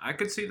think. Yeah, I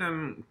could see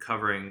them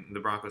covering, the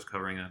Broncos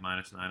covering at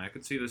 -9. I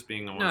could see this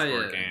being a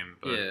one-score game.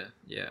 But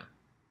Yeah.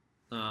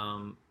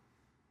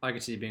 I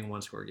could see it being a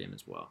one-score game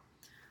as well.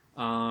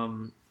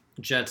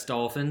 Jets,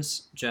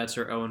 Dolphins. Jets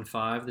are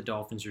 0-5. The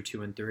Dolphins are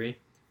 2-3.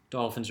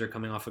 Dolphins are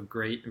coming off a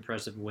great,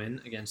 impressive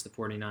win against the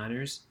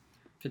 49ers.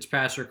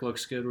 Fitzpatrick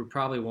looks good. We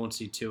probably won't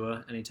see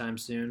Tua anytime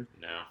soon.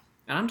 No.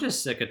 And I'm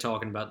just sick of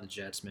talking about the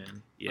Jets,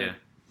 man. Yeah,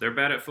 they're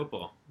bad at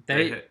football.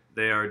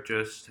 They are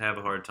just have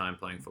a hard time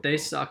playing football. They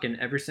suck in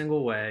every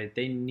single way.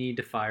 They need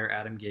to fire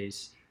Adam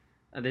Gase.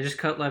 They just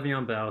cut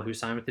Le'Veon Bell, who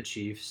signed with the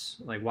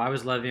Chiefs. Like, why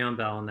was Le'Veon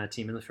Bell on that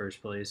team in the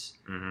first place?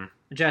 Mm-hmm.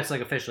 The Jets,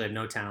 officially have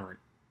no talent.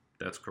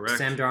 That's correct.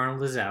 Sam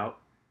Darnold is out.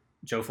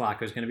 Joe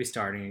Flacco is going to be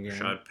starting again.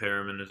 Rashad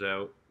Perriman is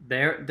out.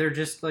 They're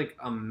just,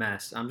 a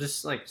mess. I'm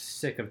just,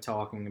 sick of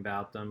talking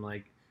about them.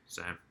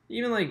 Same.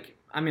 Even,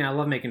 I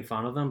love making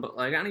fun of them, but,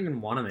 I don't even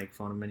want to make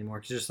fun of them anymore.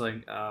 It's just,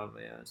 oh,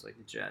 yeah, it's the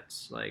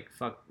Jets.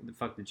 Fuck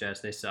the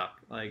Jets. They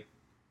suck.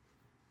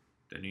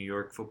 The New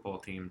York football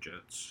team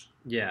Jets.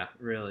 Yeah,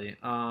 really.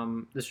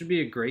 This would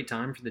be a great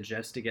time for the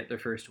Jets to get their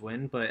first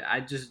win, but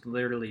I just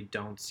literally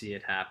don't see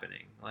it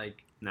happening.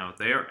 No,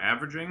 they are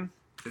averaging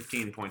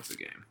 15 points a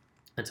game.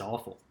 That's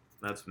awful.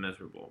 That's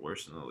miserable.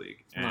 Worst in the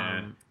league.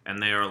 And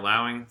they are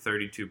allowing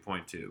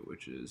 32.2,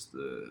 which is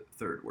the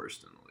third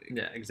worst in the league.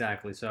 Yeah,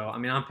 exactly. So,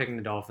 I'm picking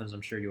the Dolphins.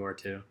 I'm sure you are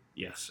too.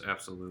 Yes,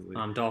 absolutely.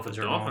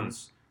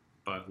 Dolphins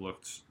but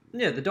looked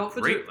the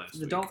Dolphins great last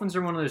week. The Dolphins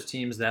are one of those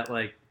teams that,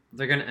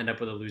 they're going to end up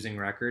with a losing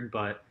record,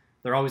 but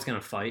they're always going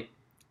to fight.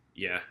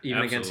 Yeah,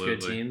 even against good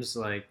teams.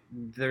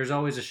 There's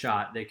always a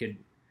shot they could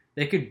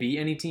beat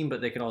any team, but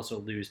they could also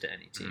lose to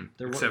any team.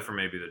 Except for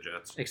maybe the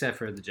Jets. Except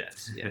for the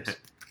Jets, yes.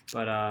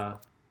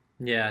 But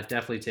yeah,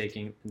 definitely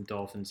taking the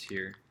Dolphins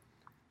here.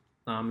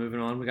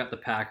 Moving on, we got the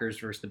Packers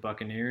versus the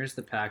Buccaneers.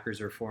 The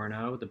Packers are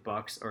 4-0. The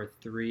Bucs are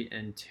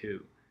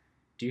 3-2.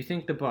 Do you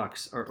think the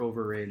Bucs are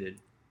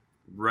overrated?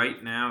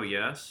 Right now,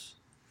 yes.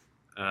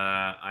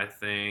 I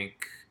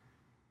think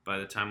by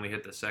the time we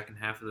hit the second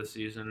half of the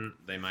season,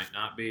 they might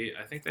not be.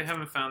 I think they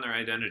haven't found their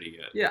identity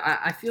yet. Yeah,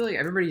 I feel like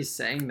everybody's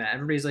saying that.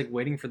 Everybody's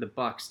waiting for the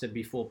Bucs to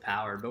be full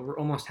power, but we're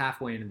almost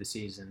halfway into the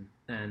season,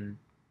 and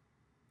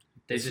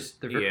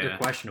they're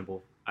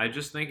questionable. I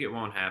just think it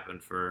won't happen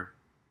for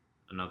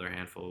another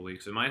handful of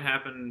weeks. It might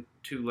happen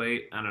too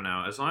late. I don't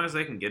know. As long as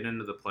they can get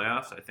into the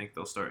playoffs, I think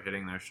they'll start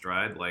hitting their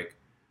stride like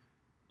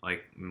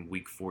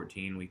week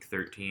 14, week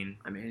 13.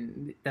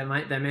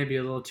 That may be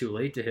a little too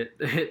late to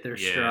hit their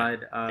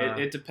stride.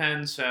 It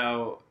depends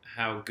how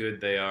good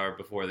they are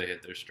before they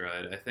hit their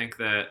stride. I think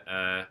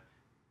that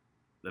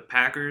the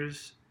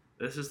Packers,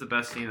 this is the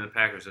best team the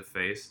Packers have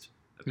faced.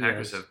 The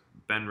Packers have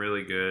been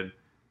really good.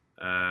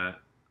 They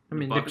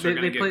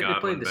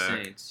played the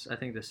Saints. I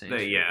think the Saints.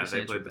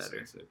 They played the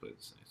Saints.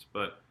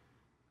 But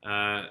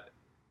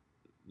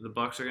the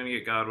Bucs are going to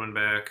get Godwin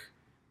back.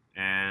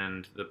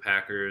 And the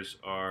Packers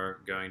are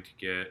going to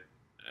get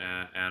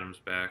Adams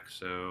back,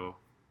 so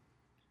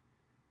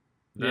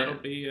that'll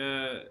be.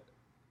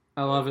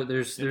 I love it.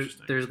 There's a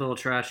little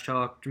trash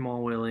talk.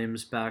 Jamal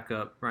Williams,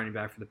 running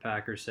back for the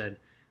Packers, said,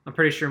 "I'm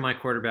pretty sure my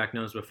quarterback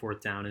knows what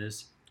fourth down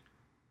is."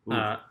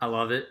 I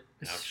love it.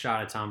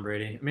 Shot at Tom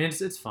Brady.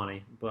 It's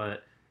funny,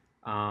 but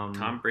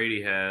Tom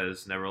Brady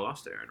has never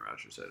lost to Aaron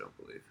Rodgers. I don't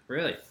believe.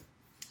 Really?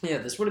 Yeah,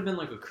 this would have been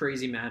a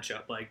crazy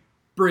matchup,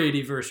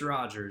 Brady versus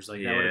Rodgers. That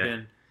would have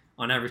been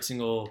on every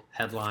single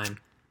headline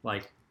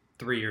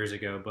 3 years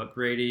ago. But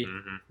Brady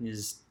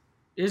is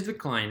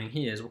declining.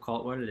 He is. We'll call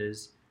it what it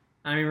is.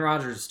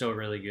 Rodgers is still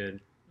really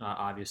good,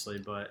 obviously,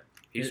 but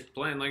he's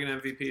playing like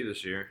an MVP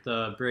this year.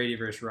 The Brady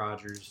versus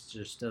Rodgers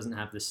just doesn't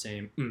have the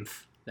same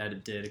oomph that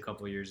it did a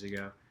couple years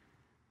ago.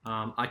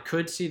 I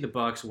could see the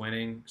Bucs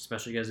winning,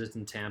 especially because it's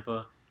in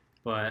Tampa,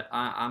 but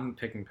I'm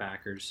picking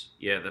Packers.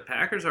 Yeah, the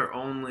Packers are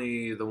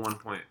only the 1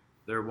 point.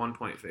 They're 1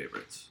 point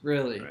favorites.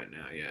 Really? Right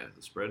now, yeah.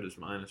 The spread is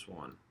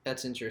 -1.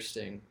 That's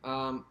interesting.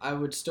 I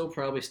would still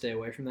probably stay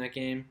away from that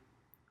game.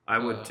 I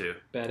would too.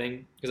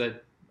 Betting, because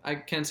I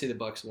can see the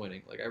Bucs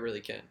winning. I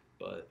really can,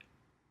 but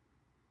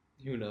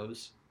who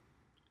knows?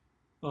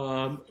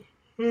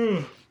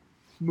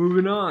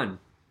 Moving on.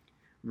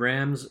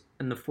 Rams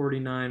and the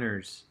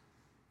 49ers.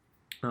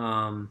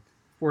 Um,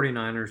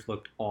 49ers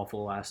looked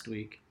awful last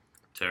week,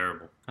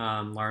 Terrible.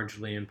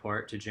 largely in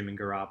part to Jimmy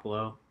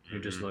Garoppolo, who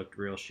just Mhm. looked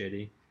real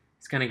shitty.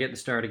 He's going to get the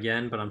start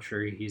again, but I'm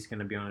sure he's going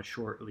to be on a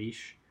short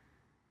leash.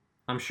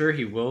 I'm sure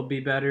he will be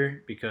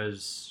better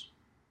because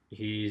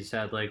he's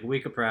had like a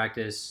week of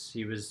practice.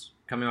 He was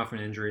coming off an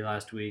injury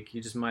last week. He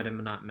just might have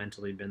not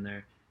mentally been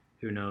there.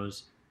 Who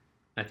knows?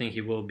 I think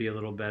he will be a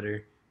little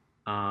better.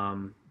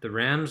 The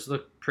Rams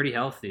look pretty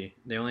healthy.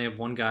 They only have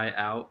one guy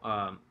out,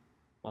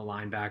 a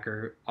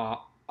linebacker,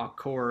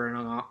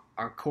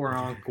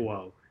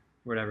 Okoronkwo,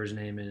 whatever his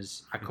name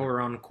is,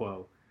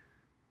 Okoronkwo.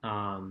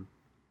 Um,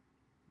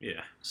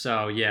 Yeah.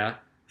 so yeah,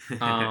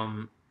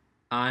 um,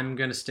 I'm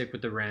gonna stick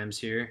with the Rams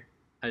here.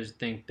 I just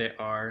think they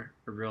are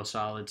a real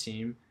solid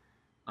team.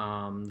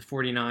 The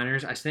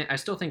 49ers, I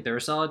still think they're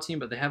a solid team,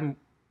 but they have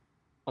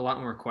a lot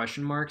more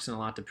question marks and a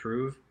lot to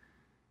prove.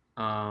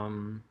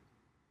 Um,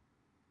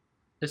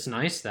 it's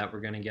nice that we're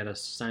gonna get a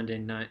Sunday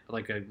night,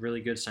 like a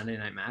really good Sunday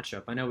night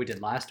matchup. I know we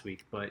did last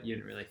week, but you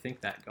didn't really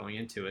think that going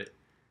into it.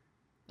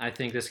 I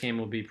think this game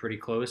will be pretty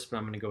close, but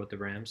I'm gonna go with the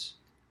Rams.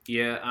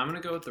 Yeah, I'm going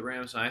to go with the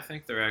Rams. I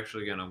think they're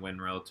actually going to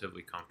win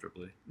relatively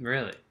comfortably.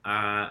 Really?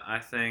 I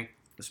think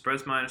the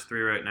spread's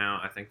 -3 right now.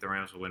 I think the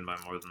Rams will win by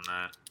more than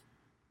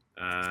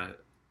that.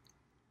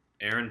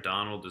 Aaron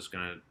Donald is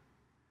going to,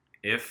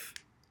 if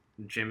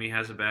Jimmy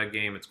has a bad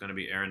game, it's going to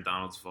be Aaron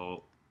Donald's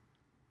fault.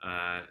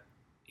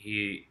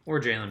 He Or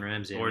Jalen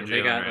Ramsey. Or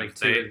They got Jalen like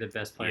Ramsey. two of the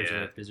best players at yeah.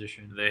 that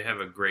position. They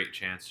have a great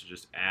chance to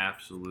just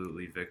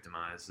absolutely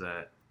victimize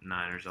that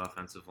Niners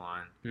offensive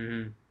line.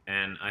 Mm-hmm.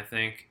 And I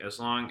think as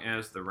long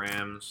as the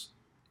Rams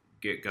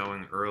get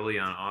going early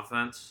on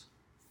offense,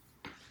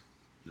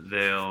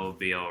 they'll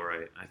be all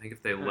right. I think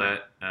if they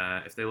let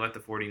the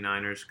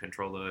 49ers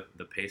control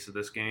the pace of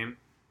this game,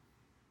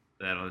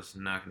 that is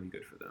not going to be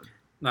good for them.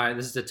 All right,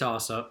 this is a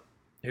toss-up.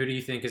 Who do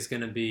you think is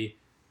going to be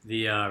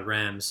the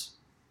Rams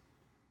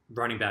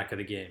running back of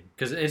the game?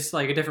 Because it's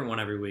like a different one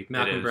every week.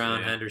 Malcolm is, Brown,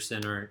 yeah.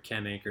 Henderson, or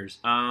Cam Akers.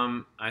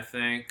 I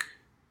think.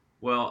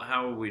 Well,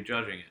 how are we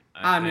judging it?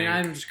 I mean, think-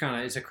 I'm just kind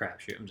of, it's a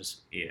crapshoot. I'm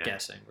just yeah.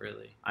 guessing,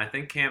 really. I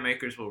think Cam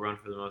Akers will run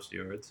for the most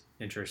yards,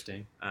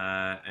 Interesting.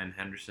 and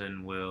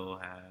Henderson will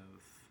have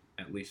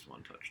at least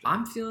one touchdown.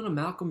 I'm feeling a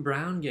Malcolm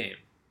Brown game.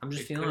 I'm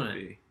just feeling could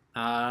it. be.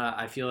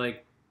 I feel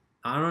like,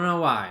 I don't know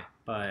why,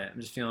 but I'm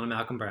just feeling a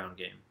Malcolm Brown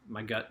game.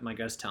 My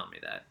gut's telling me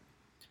that.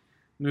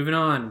 Moving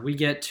on, we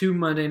get 2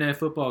 Monday Night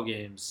Football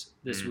games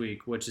this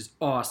week, which is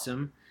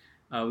awesome.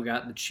 We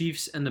got the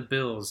Chiefs and the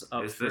Bills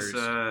up Is first.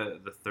 this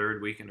the third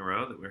week in a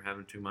row that we're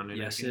having 2 Monday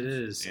night Yes, games? it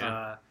is.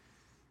 Yeah.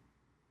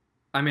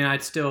 I mean,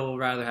 I'd still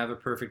rather have a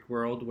perfect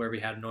world where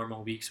we had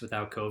normal weeks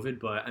without COVID,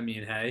 but I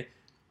mean, hey.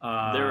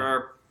 There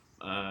are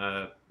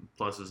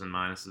pluses and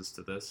minuses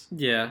to this.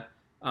 Yeah.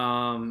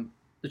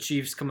 The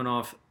Chiefs coming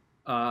off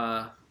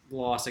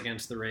loss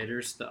against the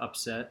Raiders, the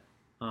upset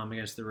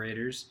against the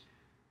Raiders.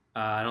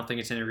 I don't think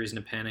it's any reason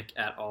to panic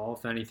at all.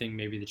 If anything,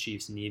 maybe the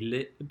Chiefs needed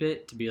it a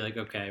bit to be like,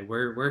 okay,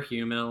 we're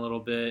human a little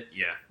bit.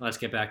 Yeah. Let's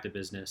get back to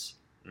business.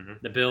 Mhm.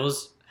 The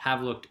Bills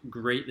have looked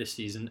great this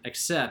season,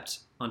 except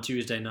on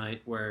Tuesday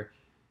night where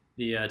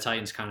the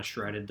Titans kind of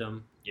shredded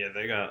them. Yeah,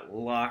 they got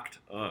locked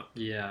up.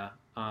 Yeah.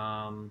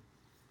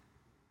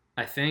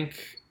 I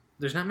think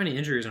there's not many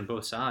injuries on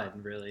both sides,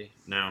 really,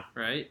 No,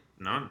 right?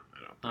 none. I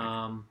don't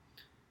think.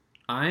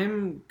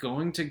 I'm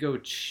going to go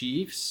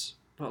Chiefs,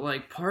 but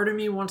like part of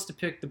me wants to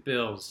pick the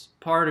Bills.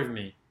 Part of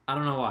me. I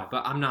don't know why,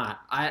 but I'm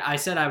not. I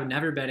said I would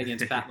never bet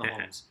against Pat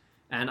Mahomes,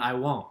 and I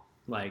won't.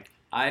 Like,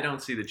 I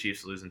don't see the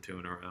Chiefs losing 2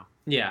 in a row.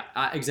 yeah,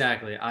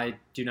 exactly. I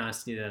do not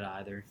see that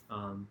either.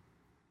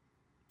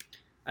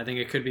 I think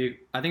it could be.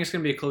 I think it's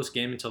going to be a close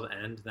game until the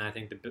end. Then I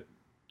think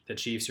the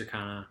Chiefs are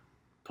kind of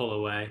pull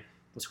away.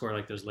 They'll score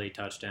like those late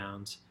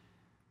touchdowns.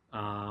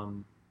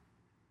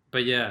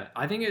 But yeah,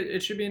 I think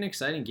it should be an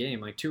exciting game.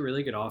 Like 2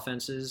 really good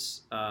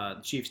offenses. The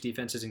Chiefs'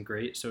 defense isn't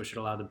great, so it should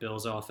allow the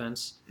Bills'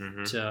 offense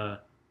Mm-hmm. to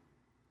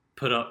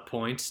put up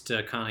points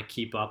to kind of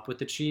keep up with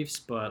the Chiefs.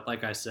 But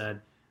like I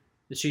said,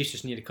 the Chiefs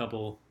just need a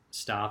couple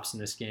stops in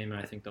this game,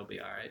 and I think they'll be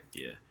all right.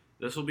 Yeah,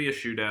 this will be a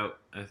shootout.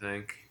 I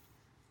think.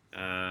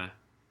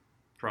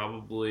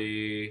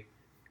 Probably,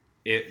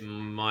 it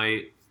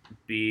might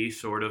be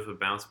sort of a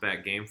bounce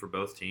back game for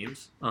both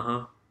teams.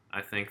 Uh-huh.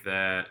 I think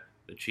that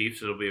the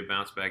Chiefs, it'll be a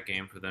bounce back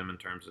game for them in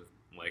terms of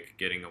like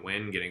getting a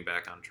win, getting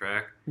back on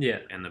track, Yeah.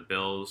 and the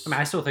Bills. I mean,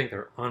 I still think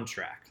they're on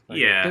track. Like,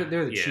 Yeah,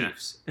 they're the yeah.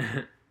 Chiefs.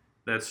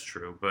 That's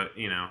true, but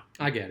you know,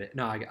 I get it.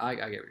 No, I get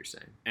what you're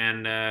saying.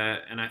 and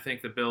I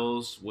think the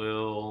Bills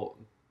will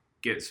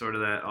get sort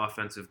of that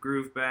offensive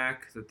groove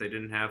back that they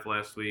didn't have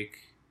last week.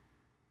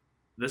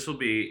 This will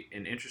be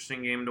an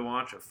interesting game to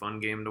watch, a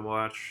fun game to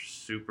watch,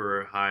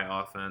 super high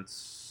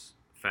offense,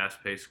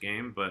 fast-paced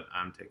game, but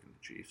I'm taking the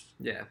Chiefs.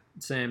 Yeah,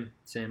 same.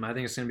 I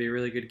think it's going to be a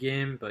really good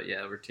game, but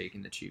yeah, we're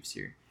taking the Chiefs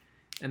here.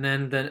 And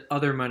then the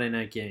other Monday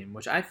night game,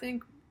 which I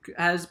think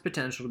has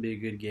potential to be a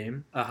good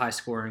game, a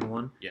high-scoring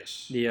one.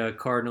 Yes. The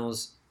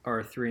Cardinals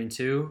are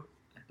 3-2.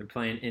 They're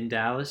playing in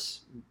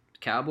Dallas.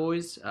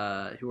 Cowboys,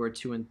 who are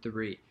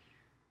 2-3.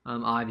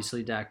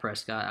 Obviously, Dak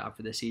Prescott out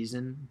for the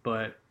season,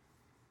 but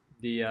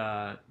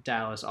the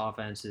Dallas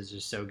offense is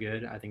just so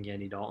good. I think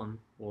Andy Dalton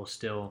will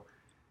still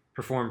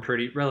perform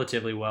pretty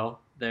relatively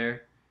well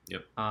there.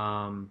 Yep.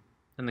 And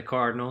the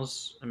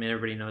Cardinals, I mean,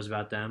 everybody knows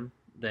about them.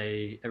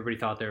 Everybody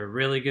thought they were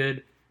really good,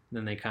 and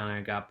then they kind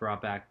of got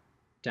brought back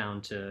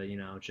down to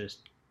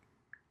just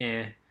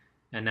and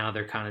now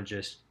they're kind of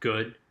just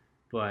good.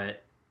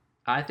 But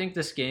I think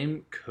this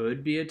game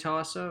could be a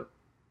toss up.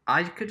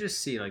 I could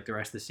just see like the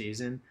rest of the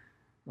season,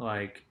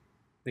 like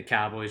the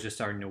Cowboys just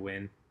starting to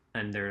win,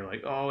 and they're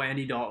like, "Oh,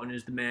 Andy Dalton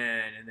is the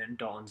man," and then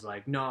Dalton's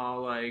like,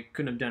 "No, like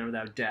couldn't have done it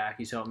without Dak.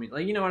 He's helped me."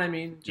 Like, you know what I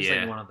mean? Just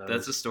like one of those.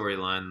 That's a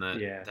storyline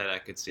that I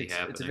could see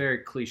happening. It's a very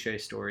cliche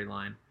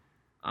storyline.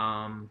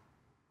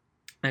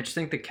 I just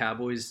think the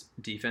Cowboys'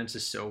 defense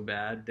is so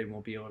bad they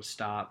won't be able to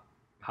stop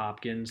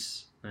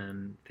Hopkins,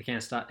 and they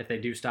can't stop. If they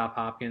do stop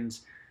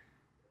Hopkins,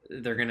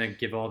 they're gonna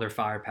give all their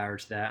firepower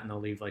to that, and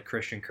they'll leave like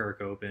Christian Kirk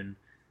open,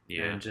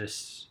 and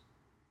just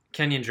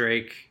Kenyon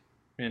Drake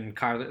and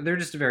Kyler. They're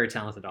just a very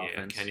talented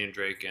offense. Kenyon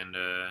Drake and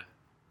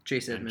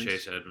Chase Edmonds. And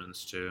Chase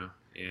Edmonds too.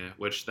 Yeah,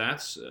 which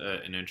that's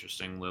an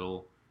interesting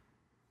little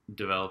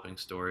developing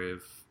story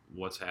of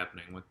what's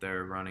happening with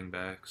their running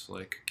backs.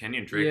 Like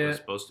Kenyon Drake was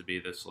supposed to be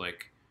this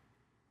like.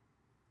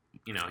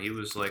 He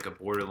was like a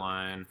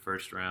borderline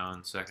first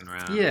round, second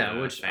round.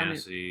 Which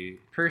fantasy. I mean,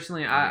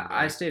 personally,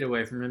 I stayed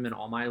away from him in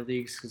all my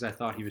leagues because I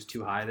thought he was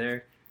too high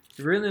there.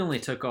 It really only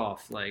took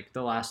off like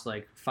the last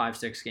like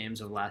 5-6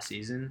 games of last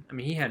season. I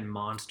mean, he had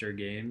monster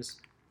games.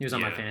 He was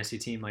on my fantasy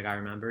team. Like I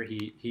remember,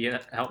 he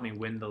helped me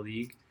win the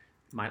league,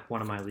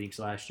 one of my leagues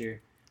last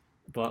year.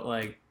 But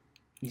like,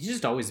 he's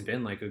just always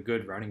been like a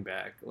good running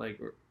back, like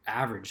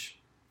average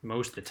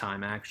most of the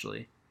time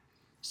actually.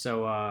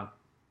 So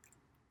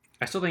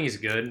I still think he's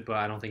good, but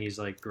I don't think he's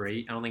like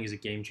great. I don't think he's a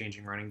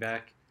game-changing running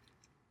back.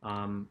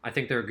 I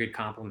think they're a good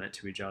complement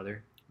to each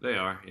other. They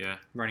are, yeah.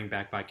 Running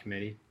back by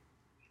committee.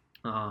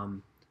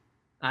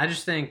 I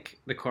just think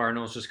the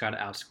Cardinals just got to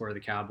outscore the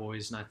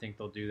Cowboys, and I think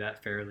they'll do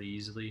that fairly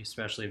easily,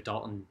 especially if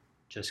Dalton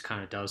just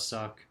kind of does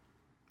suck.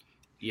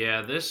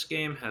 Yeah, this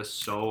game has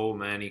so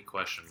many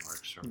question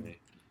marks for me.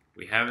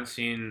 We haven't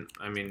seen,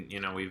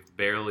 we've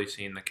barely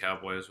seen the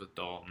Cowboys with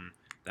Dalton.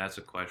 That's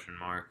a question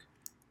mark.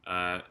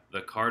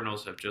 The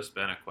Cardinals have just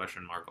been a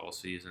question mark all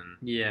season.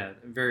 Yeah,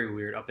 very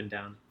weird, up and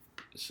down.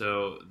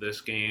 So this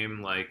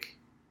game,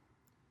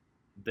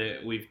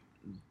 we've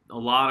a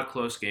lot of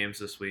close games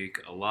this week,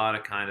 a lot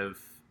of kind of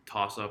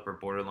toss-up or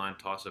borderline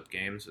toss-up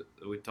games that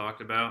we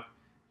talked about,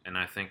 and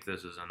I think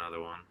this is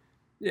another one.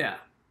 Yeah,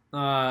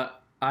 I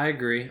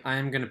agree. I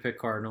am going to pick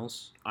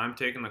Cardinals. I'm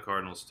taking the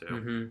Cardinals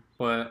too.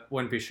 But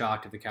wouldn't be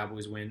shocked if the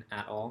Cowboys win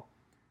at all.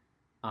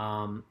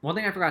 One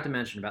thing I forgot to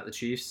mention about the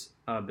Chiefs,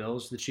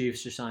 Bills, the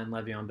Chiefs just signed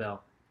Le'Veon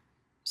Bell.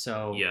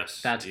 So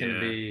that's going to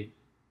be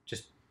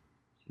just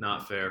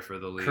not fair for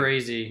the league.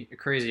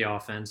 Crazy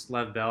offense.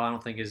 Lev Bell, I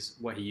don't think is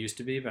what he used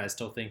to be, but I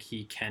still think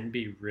he can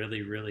be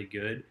really, really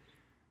good.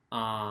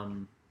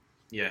 Him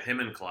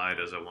and Clyde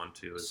as a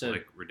 1-2 is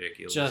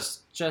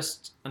ridiculous.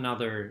 Just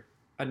another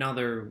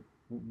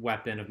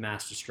weapon of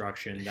mass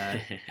destruction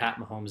that Pat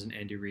Mahomes and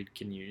Andy Reid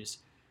can use.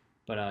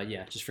 But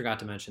just forgot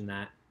to mention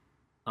that.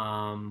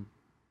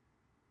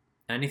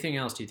 Anything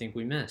else do you think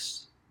we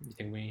missed? You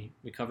think we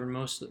covered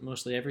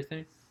mostly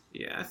everything?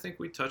 Yeah, I think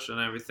we touched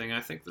on everything.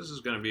 I think this is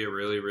going to be a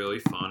really, really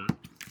fun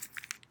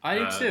I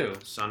do too.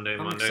 Monday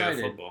excited,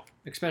 of football.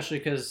 Especially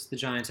because the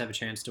Giants have a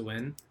chance to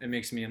win. It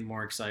makes me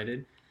more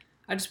excited.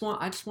 I just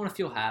want to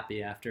feel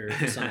happy after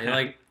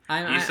Sunday.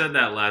 You said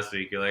that last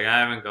week. You're like, I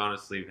haven't gone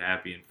to sleep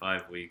happy in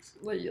 5 weeks.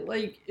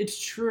 Like it's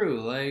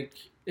true. Like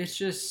it's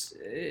just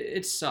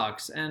it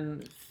sucks.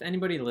 And if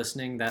anybody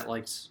listening that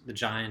likes the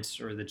Giants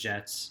or the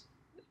Jets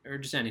or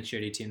just any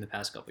shitty team the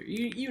past couple of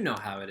years, you know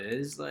how it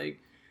is. Like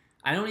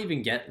I don't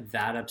even get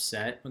that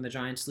upset when the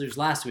Giants lose.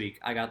 Last week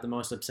I got the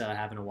most upset I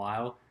have in a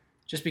while,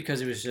 just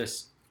because it was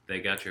just they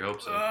got your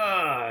hopes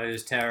up. It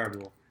was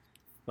terrible.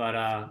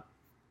 But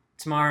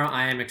tomorrow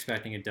I am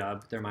expecting a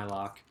dub. They're my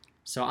lock.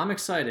 So I'm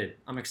excited.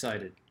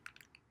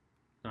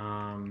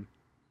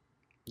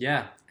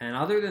 Yeah, and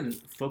other than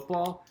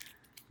football,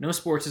 no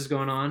sports is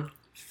going on.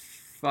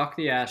 Fuck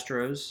the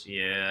Astros.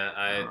 Yeah,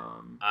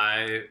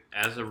 I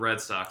as a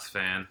Red Sox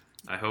fan,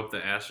 I hope the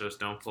Astros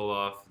don't pull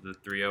off the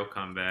 3-0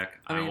 comeback.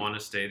 I want to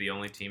stay the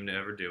only team to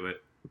ever do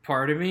it.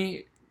 Part of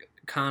me,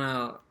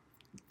 a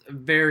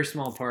very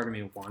small part of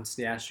me wants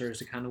the Astros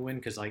to kind of win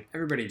because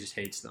everybody just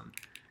hates them.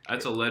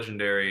 That's a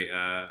legendary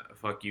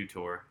fuck you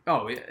tour.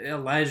 Oh, a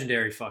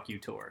legendary fuck you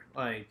tour.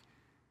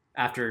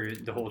 After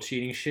the whole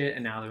cheating shit,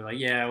 and now they're like,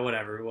 yeah,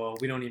 whatever. Well,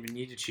 we don't even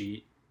need to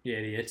cheat, you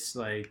idiots.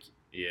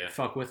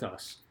 Fuck with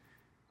us.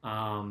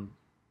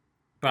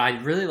 But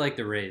I really like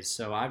the Rays,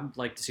 so I'd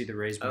like to see the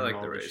Rays win all this year.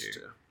 I like the Rays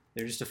too.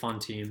 They're just a fun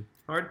team.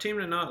 Hard team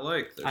to not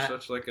like. They're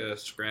such a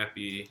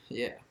scrappy.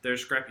 Yeah. They're a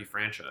scrappy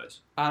franchise.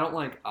 I don't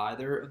like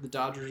either of the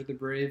Dodgers or the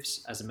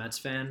Braves as a Mets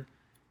fan.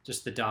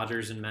 Just the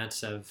Dodgers and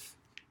Mets have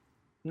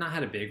not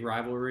had a big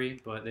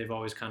rivalry, but they've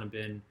always kind of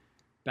been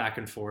back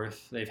and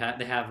forth. They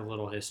have a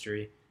little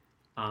history.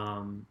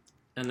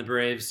 And the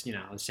Braves,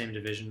 the same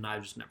division. I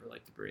just never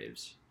liked the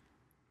Braves.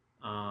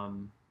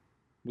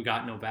 We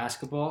got no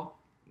basketball.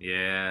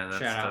 Yeah, that's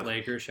Shout out tough.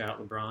 Lakers. Shout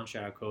out LeBron.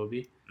 Shout out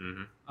Kobe.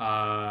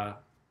 Mm-hmm.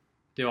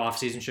 The off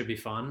season should be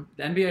fun.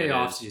 The NBA It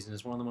off is. season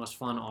is one of the most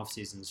fun off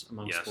seasons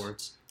among Yes.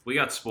 sports. We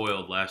got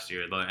spoiled last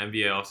year. The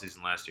NBA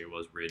offseason last year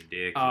was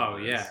ridiculous. Oh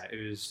yeah,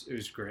 it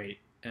was great,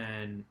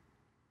 and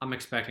I'm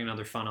expecting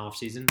another fun off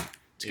season.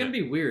 It's gonna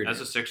be weird.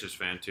 As a Sixers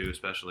fan too,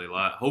 especially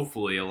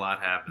hopefully a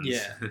lot happens.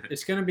 Yeah,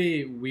 it's gonna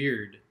be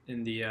weird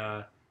in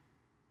the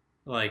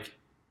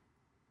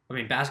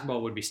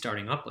basketball would be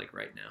starting up like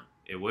right now.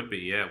 It would be.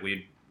 Yeah,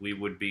 we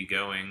would be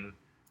going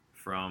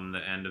from the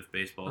end of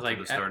baseball Like,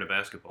 to the start of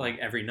basketball. Like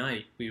every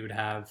night we would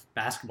have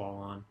basketball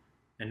on,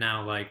 and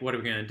now what are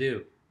we gonna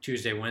do?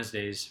 Tuesday,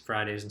 Wednesdays,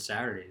 Fridays, and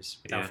Saturdays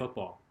without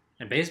football,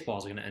 and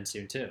baseball's gonna end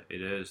soon too.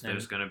 It is.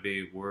 There's gonna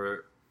be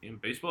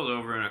baseball's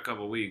over in a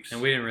couple weeks. And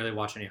we didn't really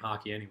watch any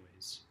hockey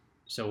anyways.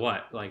 So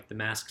what? Like The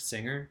Masked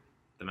Singer?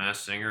 The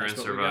Masked Singer That's and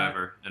what we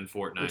Survivor and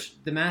Fortnite.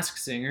 Which The Masked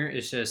Singer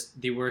is just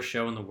the worst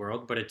show in the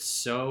world, but it's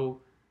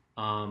so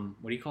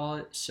what do you call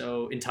it?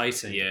 So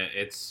enticing. Yeah,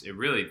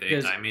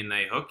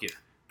 they hook you.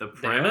 The They hook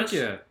premise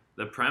you.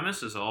 the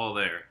premise is all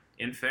there.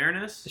 In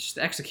fairness, It's just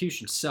the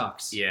execution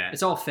sucks. Yeah.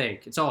 It's all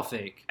fake. It's all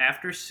fake.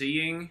 after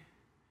seeing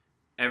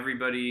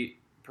everybody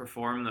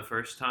perform the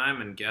first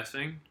time and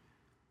guessing,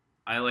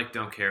 I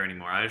don't care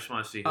anymore. I just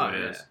want to see who it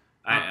is.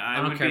 I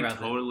don't would care be about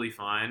that. totally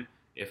fine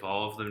if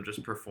all of them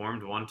just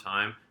performed one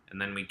time and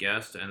then we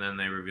guessed and then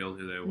they revealed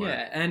who they were.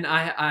 Yeah, and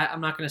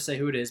I'm not going to say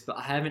who it is, but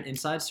I have an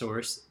inside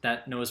source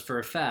that knows for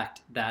a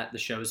fact that the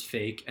show is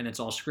fake and it's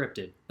all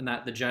scripted, and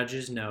that the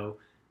judges know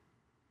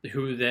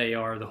who they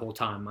are the whole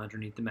time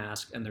underneath the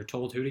mask, and they're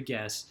told who to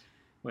guess,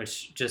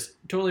 which just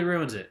totally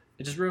ruins it.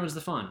 It just ruins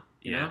the fun,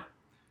 you know?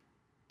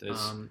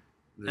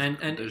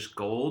 There's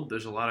gold.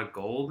 There's a lot of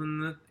gold in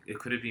the.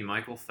 Could it be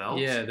Michael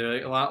Phelps? Yeah,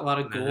 there's a lot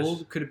of Nice.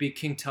 gold. Could it be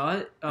King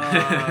Tut?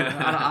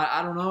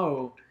 I don't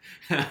know.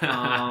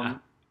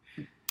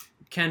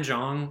 Ken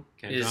Jeong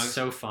is Jeong's-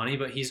 so funny,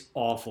 but he's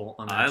awful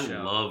on that I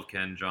show. love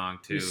Ken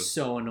Jeong too. He's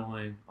so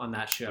annoying on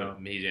that show.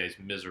 But he's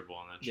miserable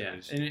on that show. Yeah,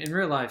 He's- in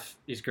real life,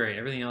 he's great.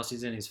 Everything else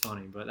he's in, he's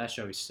funny. But that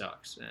show, he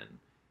sucks.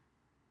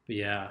 But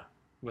yeah,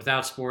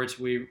 without sports,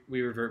 we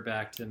revert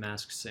back to The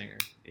Masked Singer.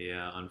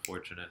 yeah,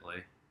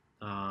 unfortunately,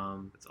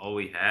 Um, that's all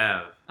we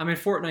have. I mean,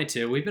 Fortnite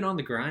too. We've been on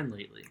the grind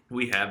lately.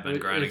 We have been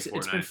grinding It's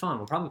Fortnite. been fun.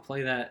 We'll probably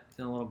play that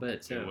in a little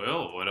bit too. We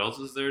will. What else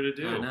is there to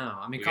do? I know.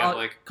 I mean, We got,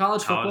 college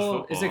college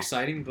football is football.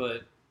 exciting,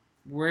 but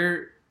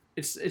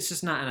it's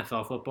just not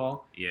NFL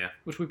football, Yeah,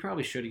 which we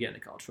probably should get into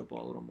college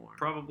football a little more.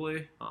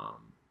 probably.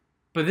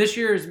 But this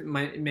year is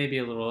maybe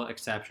a little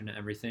exception to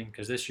everything,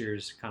 because this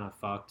year's kind of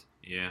fucked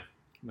Yeah,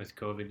 with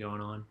COVID going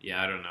on.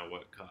 yeah. I don't know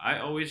what. I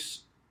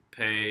always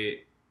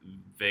pay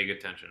vague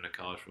attention to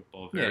college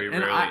football. Yeah, Very and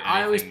rarely.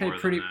 I always anything pay more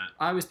pretty. Than that.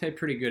 I always pay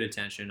pretty good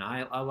attention.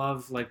 I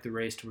love the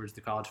race towards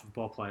the college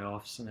football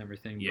playoffs and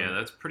everything. Yeah, but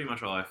that's pretty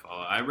much all I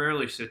follow. I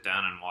rarely sit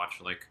down and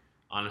watch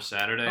on a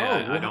Saturday. Oh,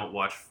 I we'll don't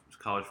watch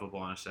college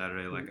football on a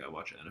Saturday like I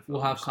watch NFL. we'll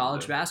on a have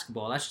college Sunday.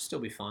 basketball. That should still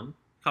be fun.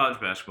 College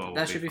basketball. Will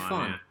That should be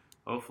fun. Yeah.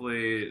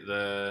 Hopefully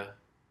the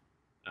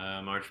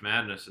March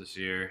Madness this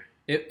year.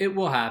 It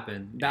will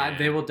happen. Yeah.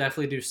 They will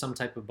definitely do some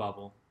type of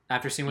bubble.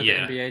 After seeing what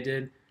Yeah. the NBA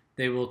did,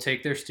 they will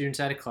take their students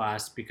out of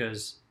class,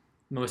 because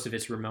most of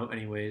it's remote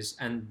anyways,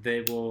 and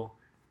they will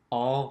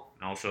all.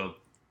 And also,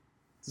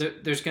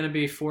 There's going to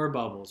be 4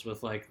 bubbles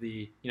with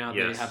they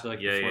Yes. have the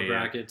Yeah, 4 yeah.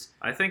 brackets.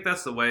 I think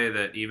that's the way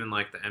that even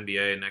the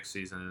NBA next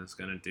season is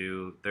gonna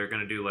do. They're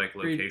gonna do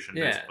location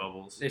based yeah.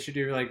 bubbles. They should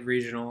do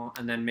regional,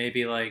 and then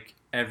maybe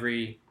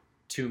every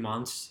 2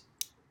 months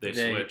They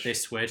they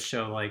switch,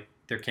 so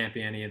there can't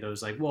be any of those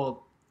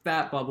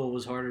that bubble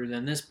was harder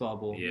than this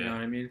bubble. You Yeah. know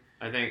what I mean?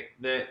 I think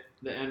that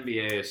the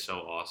NBA is so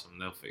awesome.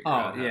 They'll figure Oh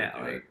out how yeah, to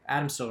do it.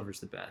 Adam Silver's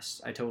the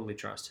best. I totally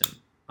trust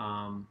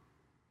him.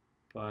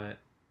 But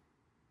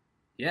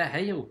yeah,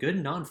 hey, yo,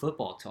 good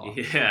non-football talk.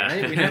 Yeah.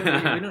 right? we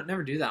don't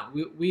never do that.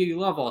 We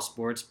love all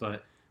sports,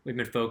 but we've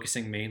been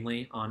focusing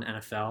mainly on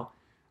NFL.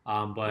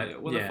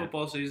 But When the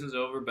football season's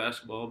over,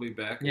 basketball will be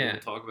back. And Yeah.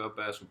 we'll talk about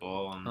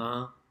basketball.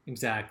 And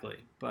Exactly.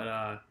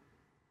 But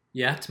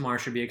yeah, tomorrow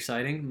should be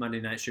exciting. Monday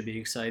night should be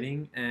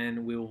exciting,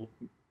 and we will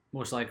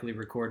most likely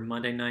record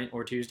Monday night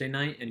or Tuesday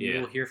night, and you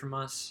Yeah. will hear from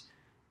us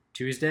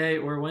Tuesday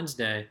or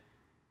Wednesday.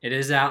 It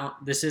is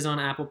out. This is on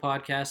Apple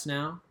Podcasts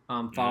now.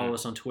 Follow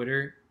us on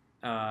Twitter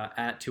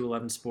at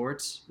 211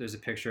 Sports. There's a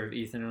picture of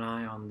Ethan and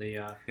I on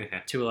the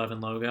 211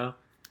 logo.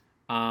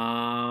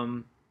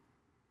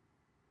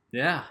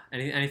 Yeah.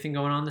 Anything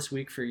going on this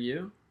week for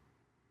you?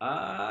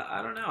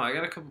 I don't know. I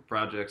got a couple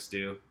projects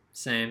due.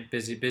 Same.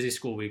 Busy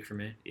school week for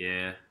me.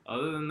 Yeah.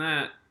 Other than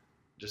that,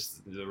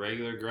 just the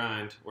regular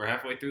grind. We're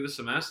halfway through the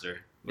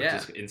semester, which Yeah.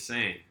 is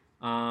insane.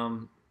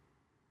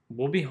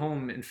 We'll be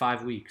home in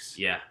 5 weeks.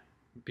 Yeah.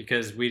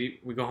 Because we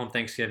go home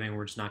Thanksgiving.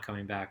 We're just not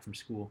coming back from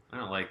school. I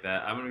don't like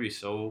that. I'm gonna be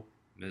so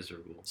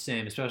Miserable.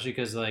 Same, especially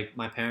because like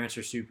my parents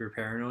are super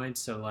paranoid,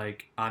 so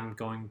like I'm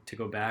going to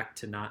go back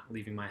to not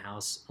leaving my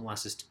house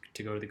unless it's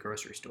to go to the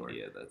grocery store.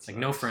 Yeah, that's like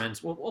no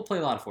friends. We'll play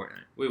a lot of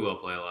Fortnite. We will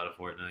play a lot of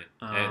Fortnite.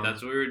 Hey,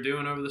 that's what we were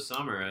doing over the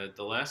summer.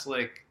 The last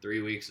like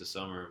 3 weeks of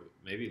summer,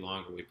 maybe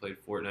longer, we played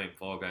Fortnite and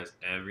Fall Guys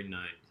every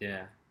night.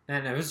 Yeah,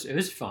 and it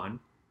was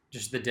fun.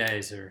 Just the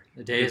days are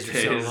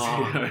so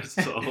long. Are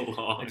so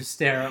long. I just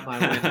stare out my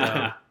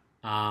window.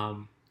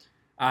 All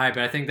right,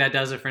 but I think that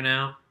does it for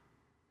now.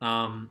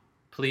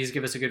 Please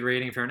give us a good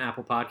rating for an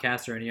Apple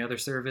Podcast or any other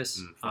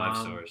service. 5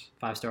 stars.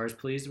 5 stars,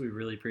 please. We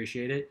really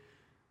appreciate it.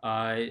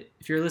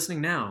 If you're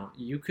listening now,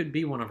 you could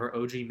be one of our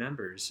OG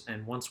members.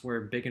 And once we're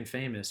big and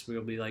famous,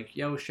 we'll be like,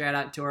 yo, shout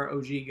out to our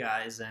OG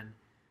guys. And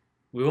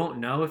we won't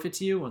know if it's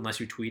you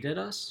unless you tweet at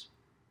us.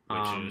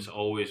 Which is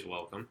always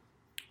welcome.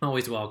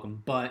 Always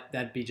welcome. But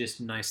that'd be just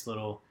a nice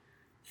little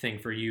thing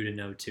for you to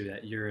know, too,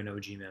 that you're an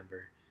OG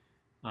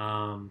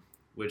member.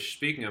 Which,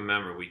 speaking of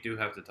member, we do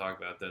have to talk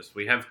about this.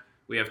 We have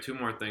 2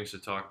 more things to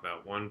talk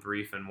about. One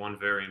brief and one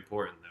very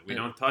important that we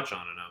don't touch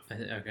on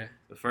enough. Okay.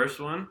 The first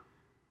one,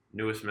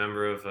 newest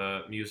member of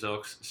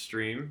Muselk's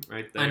stream,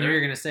 right there. I knew you were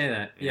going to say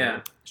that.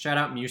 Yeah. Shout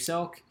out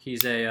Muselk.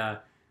 He's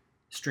a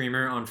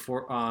streamer on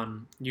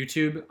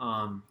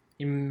YouTube.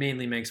 He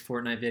mainly makes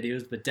Fortnite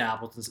videos, but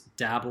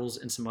dabbles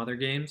in some other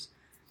games.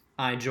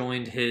 I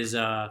joined his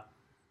I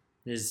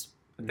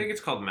think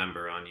it's called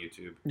member on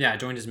YouTube. Yeah, I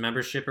joined his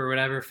membership or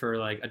whatever for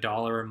like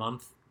 $1 a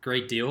month.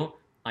 Great deal.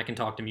 I can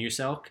talk to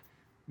Muselk.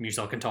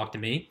 Muselk can talk to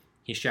me.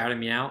 He shouted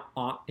me out.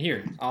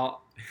 Here,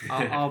 I'll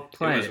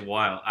play. It was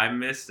wild. I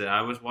missed it.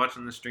 I was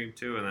watching the stream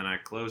too, and then I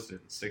closed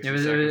it 60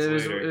 seconds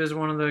later. It was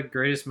one of the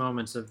greatest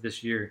moments of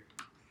this year.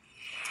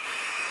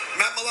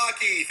 Matt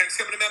Malarkey, thanks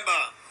for coming to member.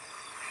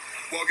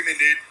 Welcome in,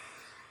 dude.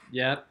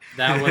 Yep,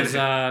 that was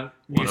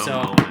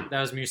Muselk.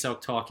 That was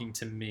Muselk talking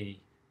to me.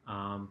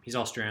 He's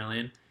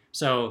Australian,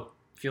 so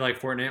if you like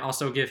Fortnite,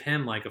 also give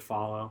him like a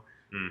follow.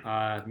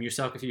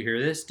 Muselk, if you hear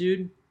this,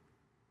 dude,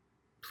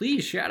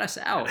 please shout us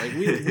out. Like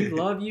we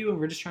love you, and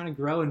we're just trying to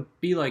grow and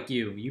be like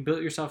you. You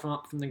built yourself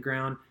up from the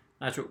ground.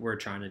 That's what we're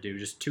trying to do.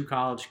 Just 2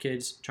 college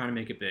kids trying to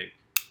make it big.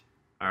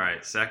 All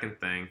right, second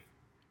thing,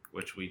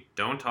 which we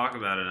don't talk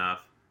about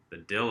enough, the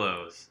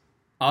Dillos.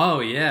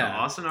 Oh, yeah. The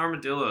Austin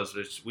Armadillos,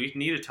 which we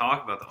need to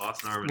talk about the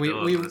Austin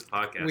Armadillos on this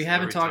podcast. We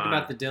haven't talked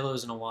about the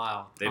Dillos in a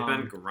while. They've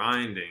been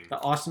grinding. The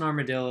Austin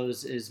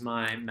Armadillos is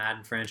my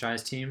Madden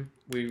franchise team.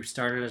 We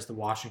started as the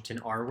Washington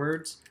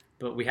R-Words,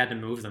 but we had to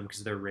move them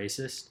because they're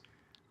racist.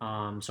 So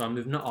I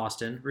moved them to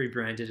Austin,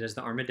 rebranded as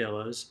the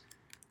Armadillos.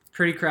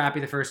 Pretty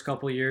crappy the first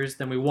couple of years.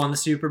 Then we won the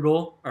Super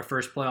Bowl, our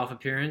first playoff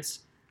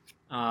appearance.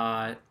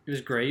 It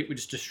was great. We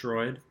just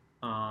destroyed.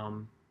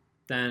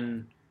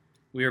 Then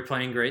we were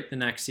playing great the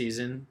next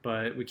season,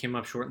 but we came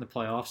up short in the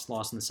playoffs,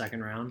 lost in the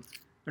second round.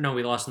 Or no,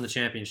 we lost in the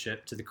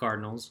championship to the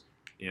Cardinals.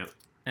 Yep.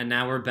 And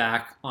now we're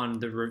back on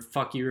the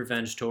Fuck You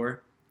Revenge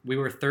Tour. We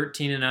were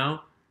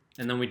 13-0,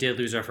 and then we did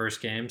lose our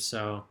first game,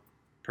 so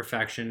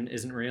perfection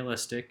isn't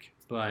realistic,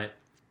 but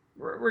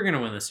we're going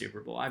to win the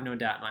Super Bowl. I have no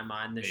doubt in my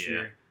mind this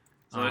year.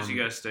 As long as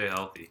you guys stay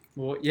healthy.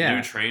 Well, yeah.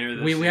 New trainer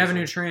this we season. have a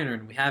new trainer,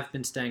 and we have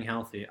been staying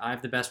healthy. I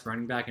have the best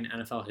running back in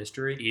NFL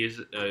history. He is,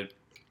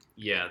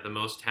 the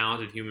most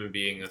talented human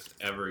being that's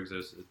ever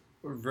existed.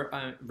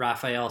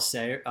 Raphael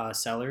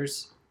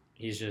Sellers.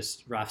 He's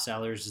just, Raph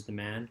Sellers is the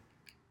man.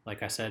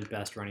 Like I said,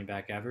 best running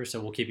back ever.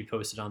 So we'll keep you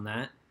posted on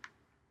that.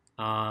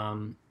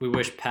 We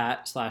wish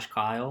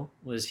Pat/Kyle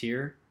was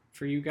here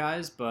for you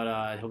guys,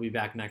 but he'll be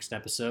back next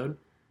episode.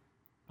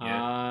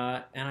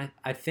 Yeah. And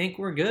I think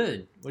we're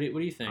good. What do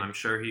you think? I'm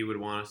sure he would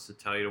want us to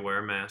tell you to wear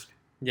a mask.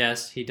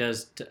 Yes, he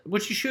does.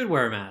 Which you should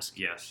wear a mask.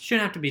 Yes. It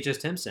shouldn't have to be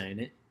just him saying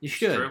it. You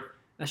should. True.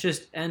 Let's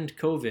just end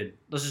COVID.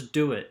 Let's just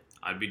do it.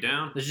 I'd be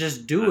down. Let's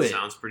just do it.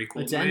 Sounds pretty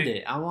cool. Let's to end me.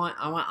 it. I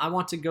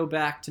want to go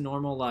back to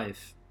normal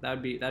life.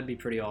 That'd be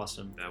pretty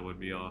awesome. That would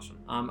be awesome.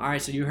 All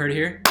right, so you heard it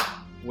here.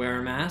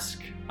 Wear a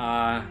mask.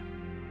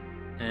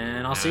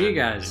 And I'll see you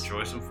guys.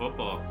 Enjoy some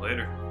football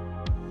later.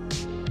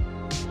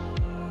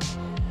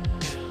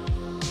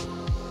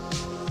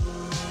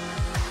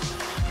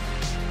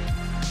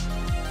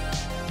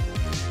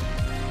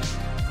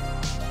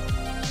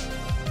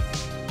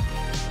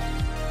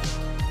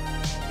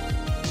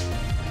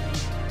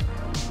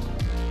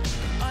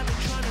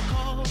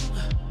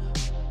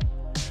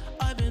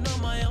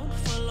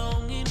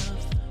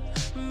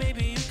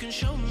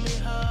 Show me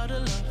how to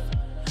love.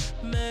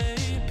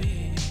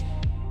 Maybe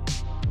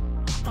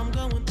I'm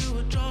going through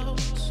a drought.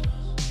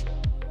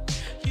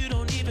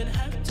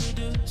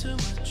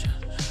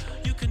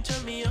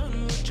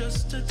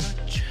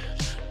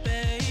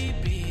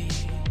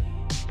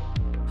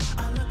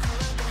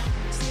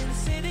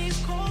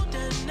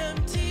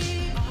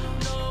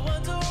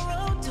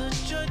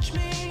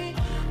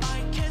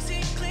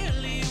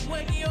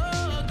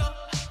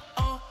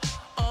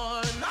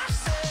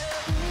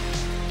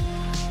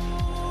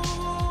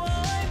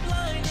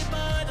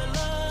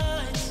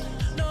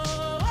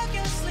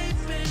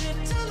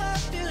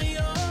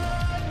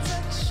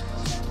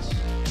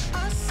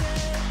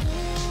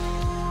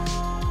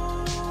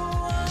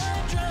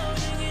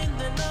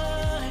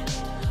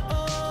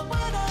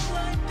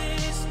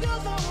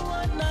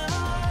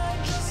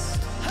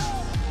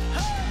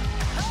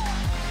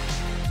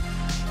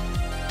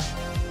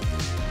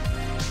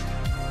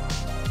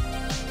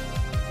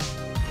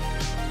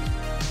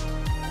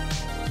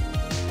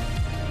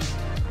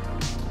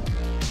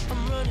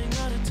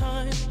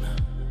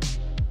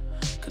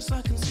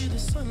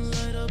 sun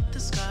light up the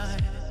sky.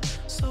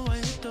 So I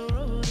hit the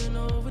road in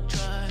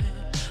overdrive,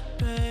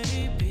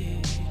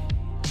 baby.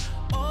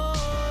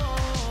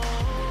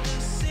 Oh, the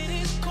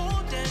city's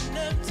cold and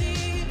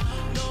empty.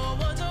 No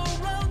one's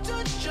around to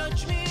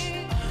judge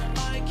me.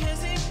 I can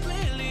see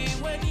clearly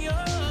when you're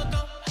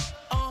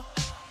gone.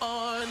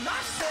 And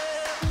I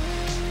said,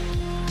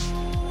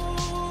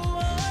 ooh,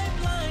 I'm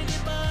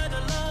blinded by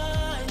the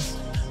lights.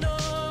 No,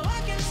 I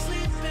can't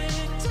sleep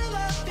until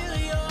I feel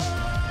your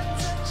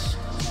touch.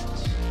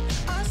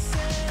 I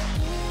said,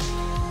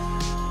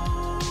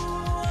 ooh,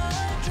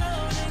 I'm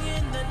drowning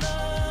in the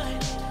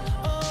night.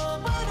 Oh,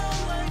 but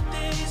I'm like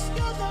this,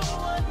 you're the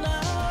one I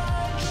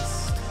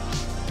trust.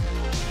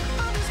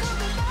 I'm just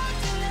coming back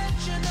to let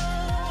you know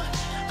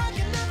I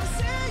can never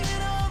say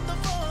it on the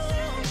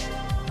phone.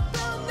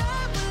 They'll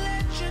never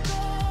let you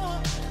go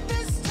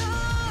this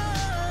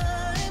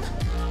time.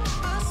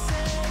 I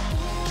said,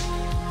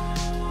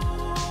 ooh,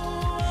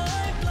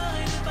 I'm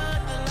blinded by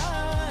the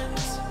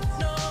lights.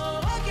 No,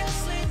 I can't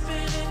sleep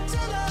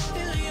until I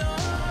feel your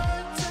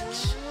touch.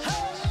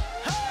 Hey,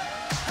 hey,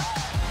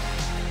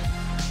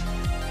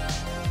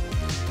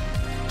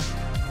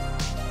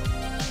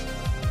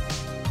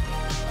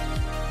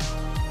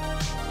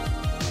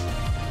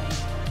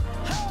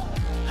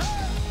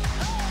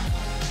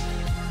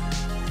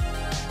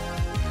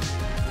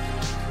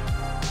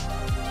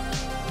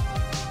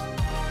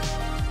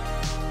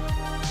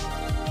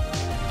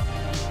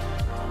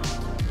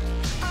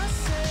 I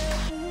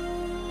said, ooh,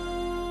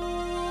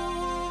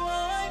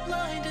 I'm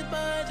blinded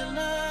by the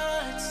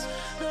lights.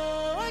 No,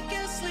 I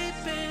can't sleep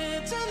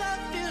until I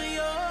feel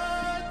your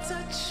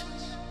touch.